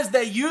as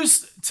they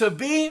used to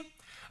be?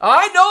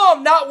 I know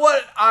I'm not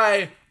what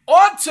I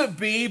ought to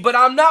be, but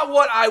I'm not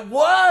what I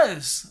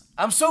was.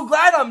 I'm so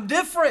glad I'm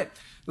different.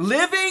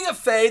 Living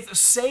faith,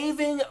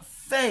 saving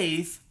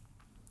faith,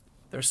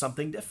 there's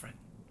something different.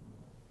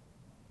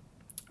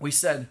 We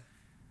said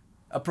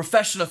a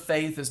profession of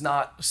faith is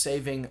not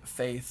saving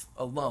faith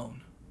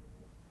alone.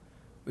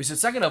 We said,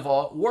 second of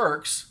all,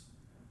 works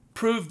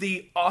prove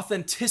the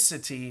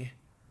authenticity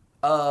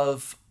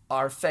of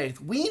our faith.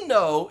 We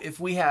know if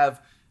we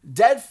have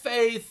dead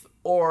faith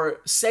or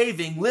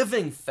saving,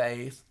 living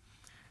faith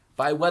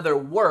by whether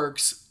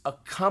works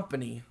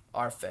accompany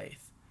our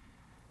faith.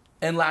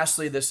 And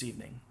lastly, this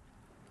evening,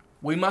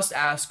 we must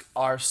ask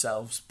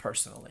ourselves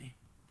personally,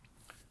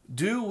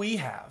 do we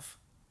have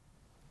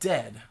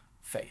dead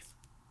faith?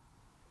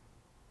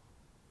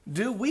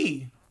 Do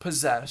we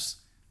possess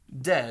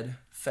dead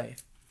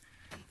faith?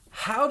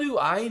 How do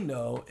I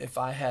know if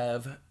I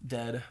have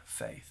dead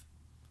faith?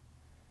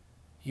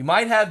 You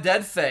might have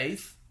dead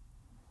faith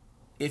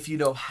if you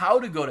know how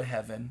to go to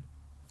heaven,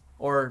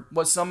 or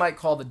what some might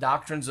call the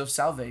doctrines of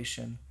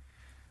salvation,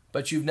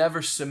 but you've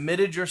never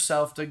submitted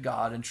yourself to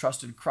God and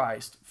trusted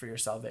Christ for your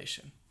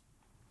salvation.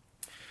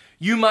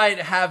 You might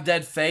have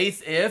dead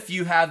faith if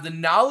you have the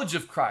knowledge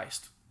of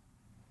Christ,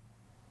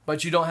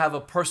 but you don't have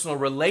a personal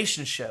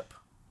relationship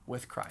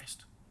with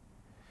Christ.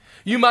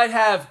 You might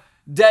have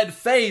dead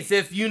faith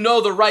if you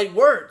know the right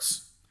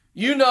words.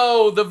 You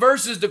know the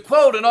verses to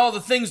quote and all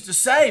the things to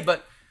say,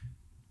 but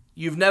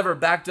you've never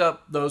backed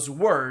up those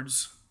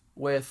words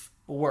with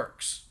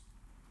works.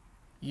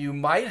 You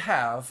might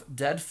have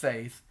dead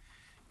faith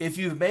if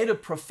you've made a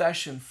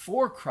profession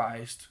for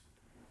Christ,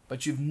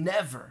 but you've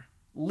never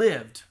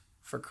lived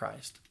for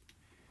Christ.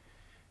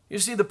 You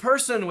see, the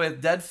person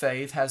with dead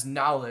faith has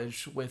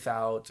knowledge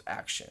without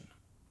action,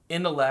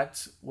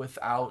 intellect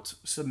without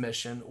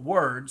submission,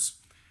 words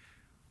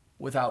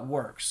without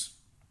works.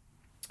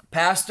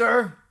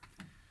 Pastor,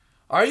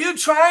 are you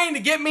trying to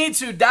get me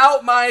to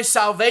doubt my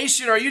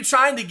salvation? Are you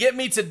trying to get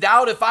me to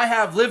doubt if I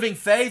have living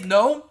faith?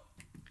 No.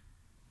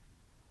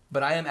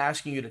 But I am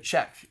asking you to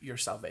check your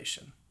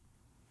salvation.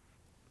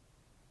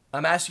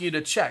 I'm asking you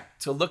to check,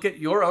 to look at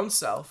your own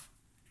self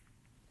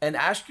and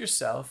ask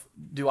yourself,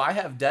 do I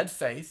have dead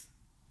faith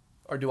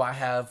or do I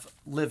have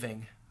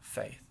living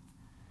faith?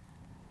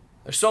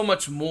 There's so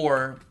much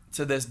more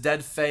to this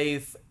dead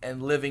faith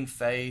and living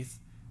faith,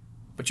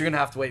 but you're going to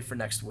have to wait for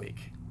next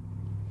week.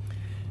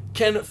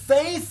 Can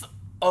faith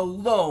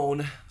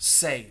alone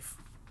save?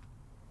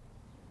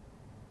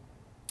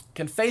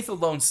 Can faith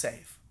alone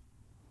save?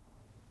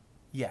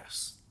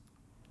 Yes.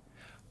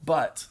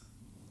 But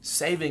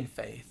saving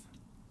faith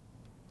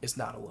is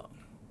not alone.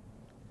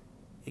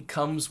 It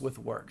comes with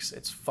works.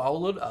 It's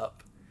followed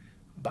up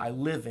by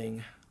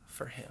living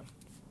for Him.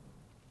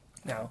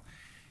 Now,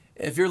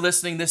 if you're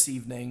listening this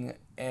evening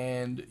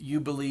and you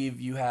believe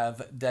you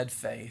have dead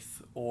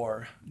faith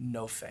or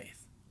no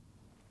faith,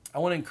 I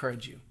want to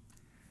encourage you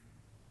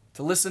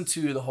to listen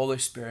to the Holy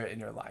Spirit in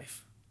your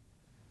life.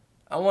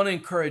 I want to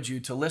encourage you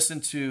to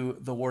listen to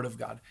the Word of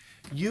God.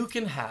 You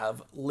can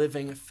have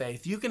living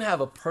faith. You can have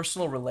a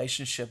personal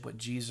relationship with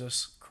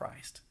Jesus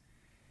Christ.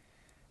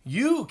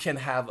 You can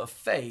have a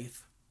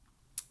faith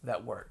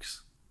that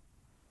works.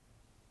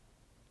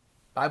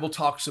 The Bible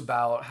talks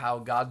about how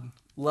God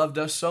loved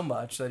us so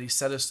much that He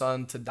sent His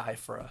Son to die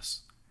for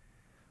us.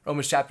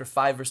 Romans chapter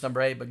 5, verse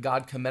number 8, but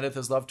God commendeth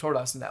His love toward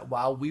us in that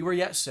while we were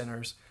yet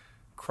sinners,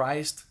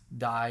 Christ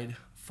died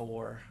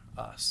for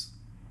us.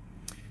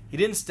 He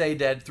didn't stay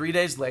dead. 3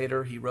 days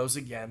later, He rose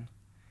again.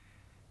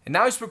 And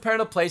now He's preparing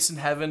a place in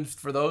heaven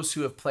for those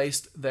who have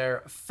placed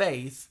their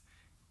faith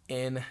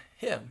in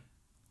Him.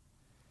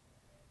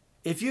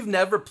 If you've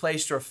never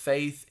placed your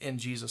faith in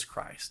Jesus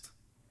Christ,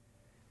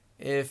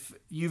 if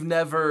you've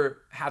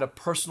never had a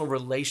personal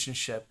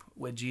relationship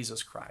with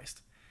Jesus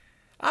Christ,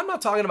 I'm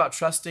not talking about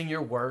trusting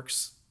your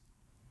works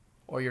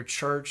or your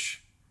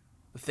church,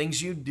 the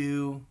things you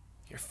do,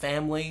 your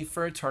family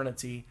for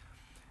eternity.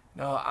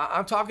 No,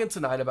 I'm talking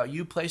tonight about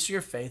you placing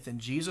your faith in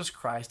Jesus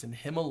Christ and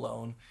Him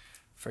alone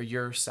for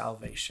your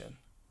salvation.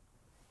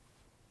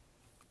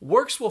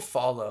 Works will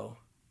follow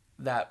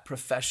that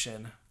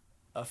profession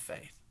of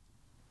faith.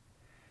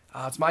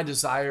 It's my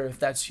desire, if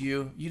that's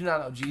you, you do not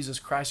know Jesus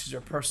Christ as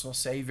your personal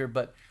Savior,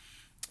 but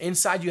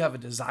inside you have a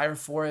desire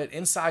for it.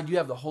 Inside you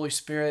have the Holy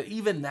Spirit,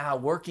 even now,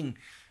 working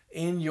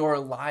in your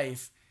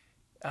life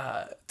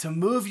to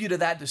move you to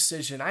that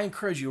decision. I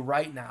encourage you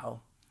right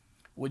now,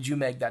 would you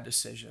make that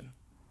decision?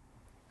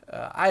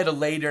 I had a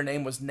lady, her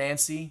name was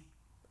Nancy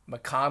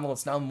McConnell.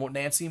 It's now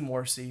Nancy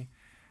Morrissey.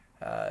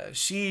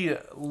 She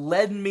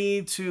led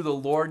me to the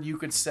Lord, you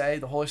could say.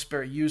 The Holy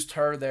Spirit used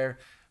her there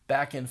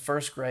back in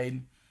first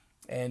grade.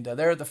 And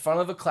there at the front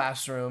of the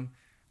classroom,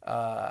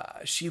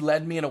 she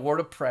led me in a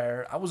word of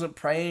prayer. I wasn't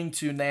praying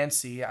to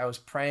Nancy. I was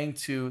praying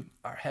to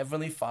our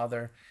Heavenly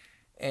Father.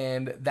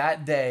 And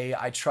that day,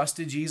 I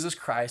trusted Jesus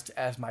Christ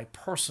as my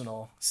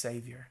personal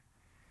Savior.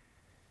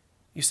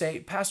 You say,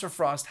 Pastor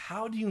Frost,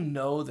 how do you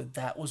know that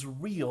that was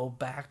real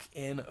back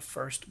in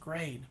first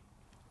grade?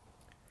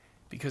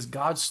 Because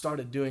God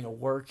started doing a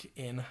work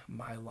in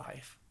my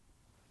life.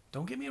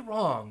 Don't get me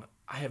wrong,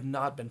 I have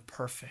not been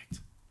perfect.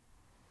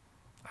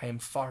 I am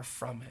far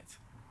from it.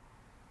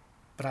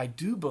 But I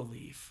do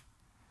believe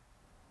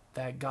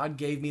that God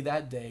gave me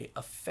that day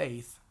a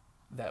faith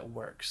that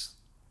works.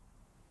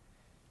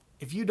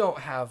 If you don't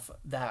have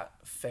that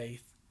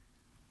faith,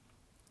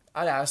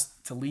 I'd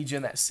ask to lead you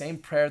in that same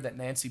prayer that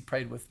Nancy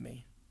prayed with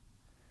me.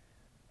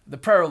 The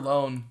prayer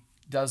alone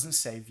doesn't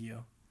save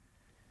you.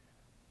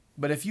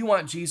 But if you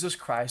want Jesus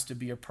Christ to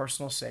be your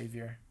personal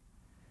Savior,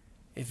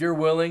 if you're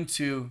willing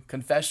to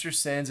confess your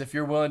sins, if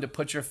you're willing to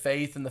put your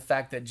faith in the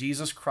fact that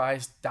Jesus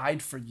Christ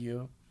died for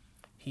you,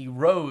 He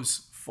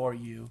rose for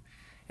you,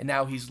 and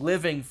now He's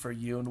living for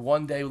you, and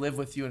one day live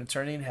with you in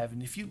eternity in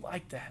heaven, if you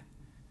like that,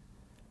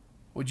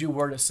 would you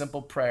word a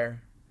simple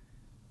prayer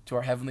to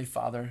our Heavenly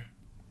Father?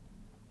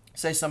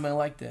 Say something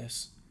like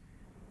this: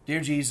 Dear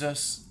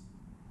Jesus,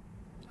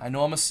 I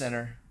know I'm a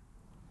sinner.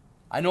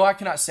 I know I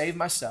cannot save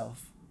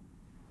myself.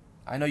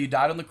 I know you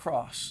died on the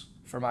cross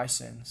for my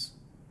sins.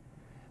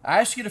 I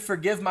ask you to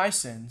forgive my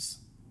sins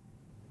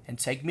and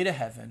take me to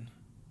heaven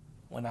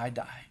when I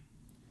die.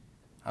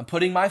 I'm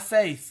putting my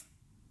faith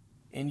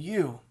in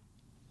you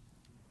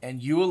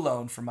and you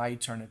alone for my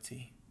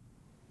eternity.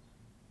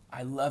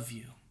 I love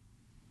you.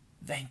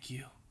 Thank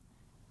you.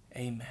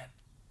 Amen.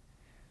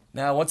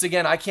 Now, once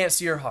again, I can't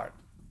see your heart.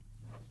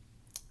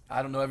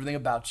 I don't know everything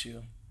about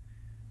you,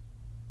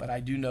 but I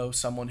do know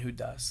someone who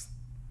does.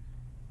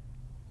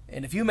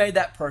 And if you made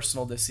that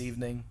personal this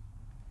evening,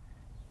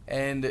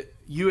 and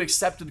you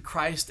accepted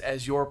Christ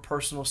as your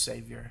personal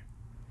Savior,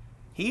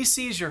 He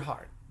sees your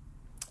heart.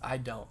 I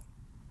don't.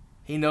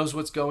 He knows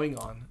what's going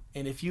on.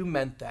 And if you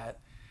meant that,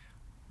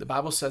 the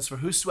Bible says, for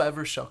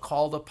whosoever shall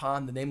call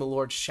upon the name of the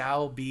Lord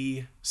shall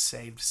be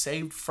saved.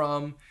 Saved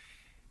from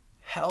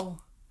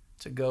hell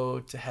to go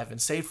to heaven.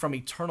 Saved from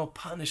eternal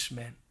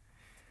punishment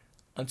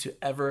unto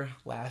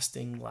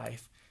everlasting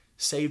life.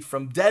 Saved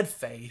from dead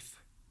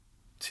faith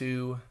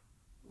to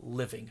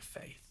living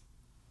faith.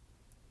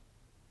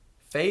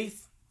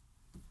 Faith,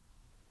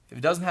 if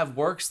it doesn't have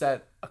works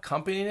that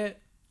accompany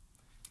it,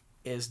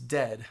 is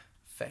dead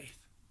faith.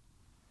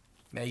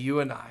 May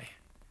you and I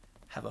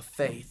have a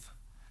faith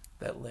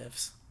that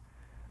lives.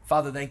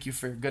 Father, thank you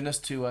for your goodness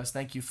to us.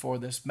 Thank you for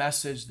this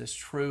message, this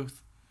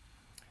truth.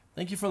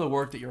 Thank you for the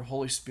work that your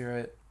Holy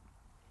Spirit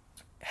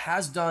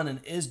has done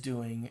and is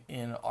doing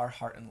in our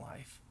heart and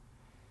life.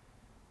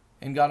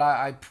 And God,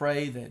 I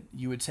pray that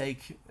you would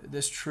take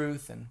this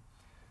truth and,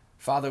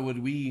 Father,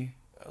 would we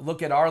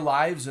look at our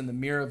lives in the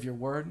mirror of your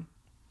word?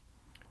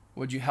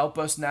 Would you help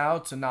us now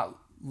to not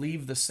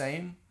leave the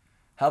same?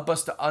 Help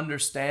us to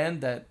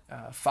understand that,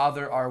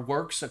 Father, our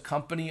works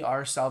accompany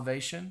our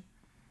salvation.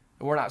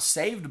 We're not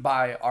saved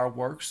by our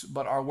works,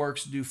 but our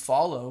works do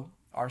follow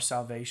our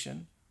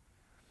salvation.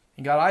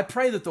 And God, I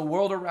pray that the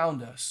world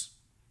around us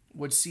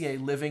would see a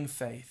living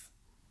faith,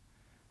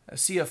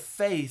 see a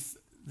faith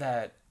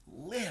that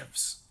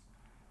lives,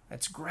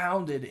 that's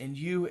grounded in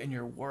you and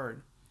your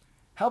word.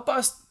 Help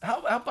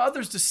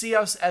others to see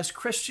us as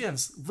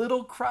Christians,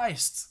 little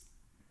Christs.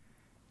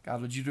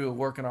 God, would you do a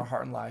work in our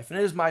heart and life? And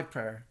it is my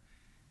prayer,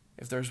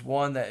 if there's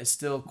one that is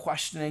still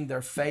questioning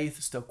their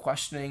faith, still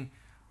questioning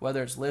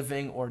whether it's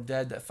living or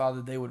dead, that,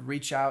 Father, they would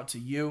reach out to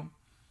you,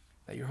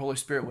 that your Holy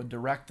Spirit would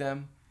direct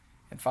them.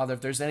 And, Father,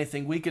 if there's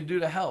anything we could do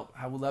to help,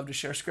 I would love to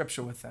share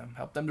Scripture with them.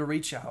 Help them to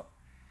reach out.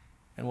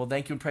 And we'll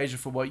thank you and praise you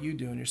for what you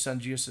do. In your Son,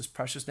 Jesus'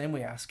 precious name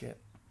we ask it.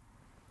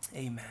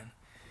 Amen.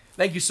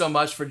 Thank you so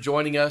much for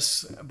joining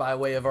us by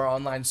way of our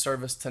online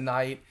service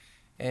tonight.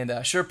 And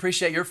I sure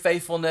appreciate your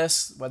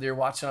faithfulness, whether you're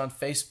watching on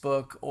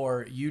Facebook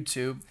or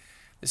YouTube.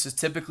 This is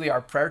typically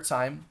our prayer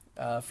time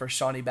for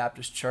Shawnee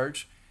Baptist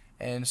Church.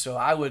 And so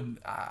I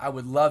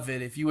would love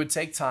it if you would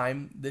take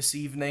time this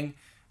evening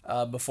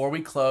before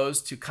we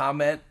close to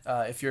comment,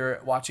 if you're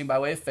watching by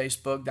way of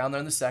Facebook, down there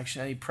in the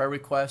section, any prayer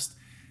requests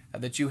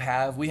that you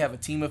have. We have a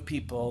team of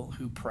people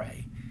who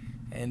pray,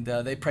 and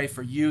they pray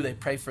for you. They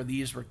pray for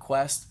these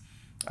requests.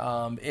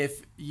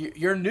 If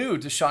you're new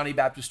to Shawnee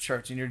Baptist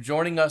Church and you're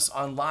joining us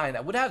online,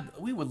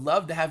 we would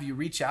love to have you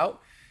reach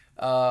out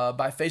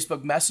by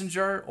Facebook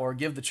Messenger or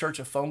give the church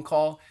a phone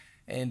call.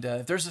 And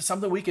if there's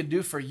something we could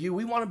do for you,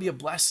 we want to be a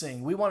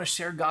blessing. We want to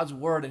share God's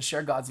word and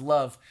share God's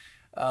love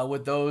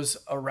with those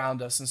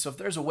around us. And so if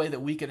there's a way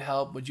that we could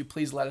help, would you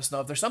please let us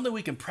know? If there's something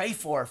we can pray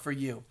for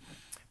you,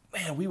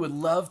 man, we would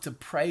love to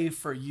pray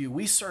for you.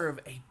 We serve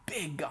a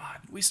big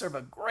God. We serve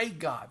a great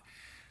God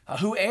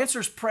who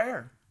answers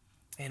prayer.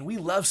 And we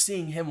love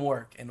seeing him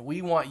work. And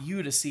we want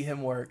you to see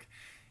him work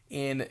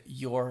in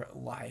your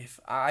life.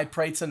 I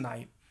pray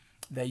tonight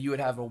that you would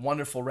have a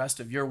wonderful rest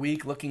of your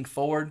week. Looking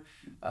forward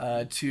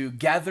to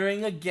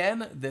gathering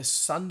again this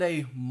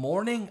Sunday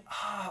morning.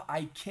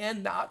 I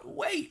cannot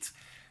wait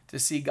to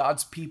see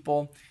God's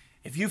people.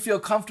 If you feel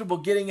comfortable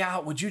getting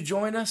out, would you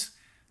join us?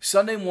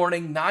 Sunday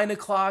morning, 9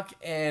 o'clock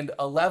and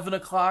 11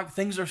 o'clock.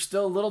 Things are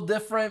still a little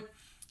different.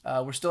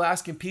 We're still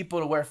asking people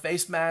to wear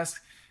face masks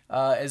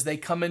as they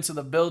come into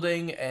the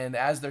building and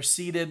as they're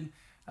seated.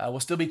 We'll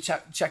still be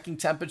checking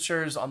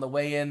temperatures on the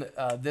way in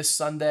this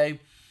Sunday.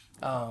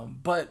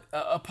 But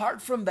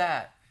apart from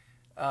that,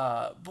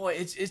 boy,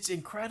 it's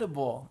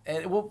incredible,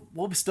 and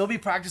we'll still be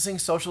practicing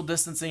social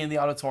distancing in the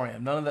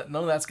auditorium. None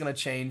of that's going to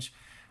change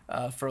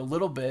for a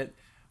little bit,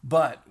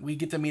 but we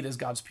get to meet as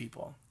God's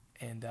people,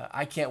 and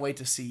I can't wait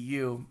to see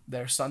you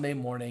there Sunday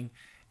morning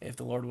if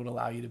the Lord would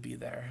allow you to be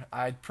there.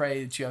 I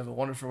pray that you have a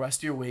wonderful rest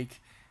of your week,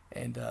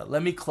 and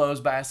let me close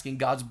by asking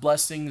God's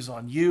blessings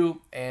on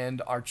you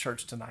and our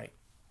church tonight.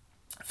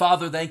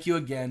 Father, thank you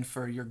again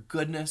for your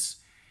goodness,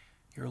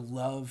 your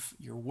love,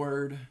 your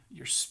word,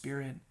 your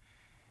spirit.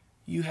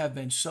 You have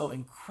been so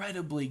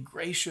incredibly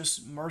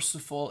gracious,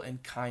 merciful,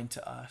 and kind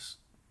to us.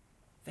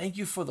 Thank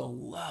you for the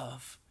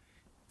love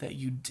that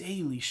you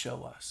daily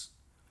show us.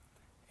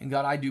 And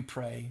God, I do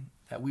pray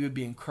that we would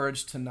be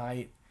encouraged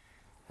tonight,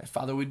 that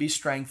Father, we'd be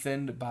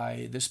strengthened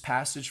by this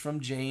passage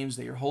from James,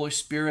 that your Holy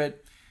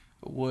Spirit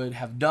would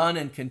have done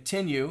and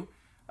continue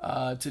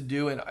to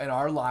do in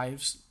our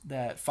lives,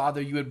 that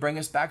Father, you would bring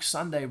us back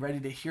Sunday ready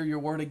to hear your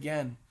word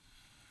again.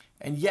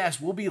 And yes,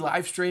 we'll be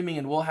live streaming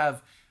and we'll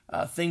have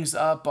things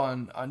up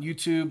on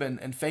YouTube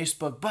and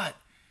Facebook, but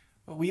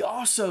we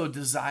also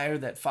desire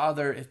that,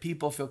 Father, if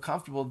people feel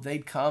comfortable,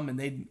 they'd come and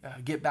they'd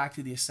get back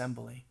to the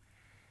assembly.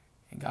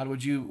 And God,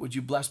 would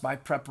you bless my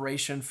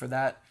preparation for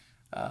that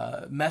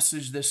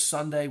message this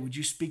Sunday? Would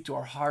you speak to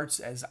our hearts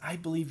as I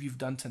believe you've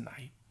done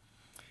tonight?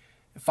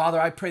 And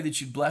Father, I pray that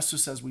you'd bless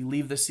us as we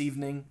leave this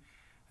evening.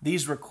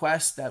 These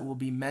requests that will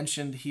be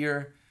mentioned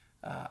here,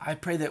 I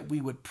pray that we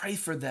would pray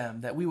for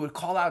them, that we would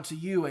call out to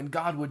you, and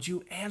God, would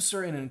you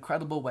answer in an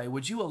incredible way?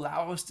 Would you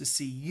allow us to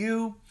see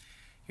you,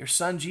 your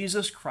Son,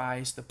 Jesus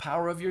Christ, the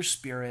power of your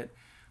Spirit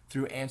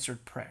through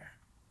answered prayer?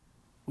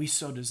 We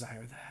so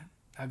desire that.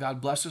 Now,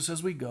 God, bless us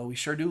as we go. We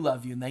sure do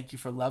love you, and thank you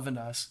for loving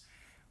us.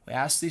 We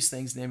ask these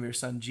things in the name of your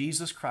Son,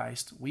 Jesus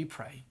Christ, we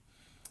pray.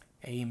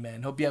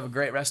 Amen. Hope you have a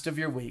great rest of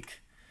your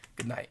week.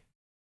 Good night.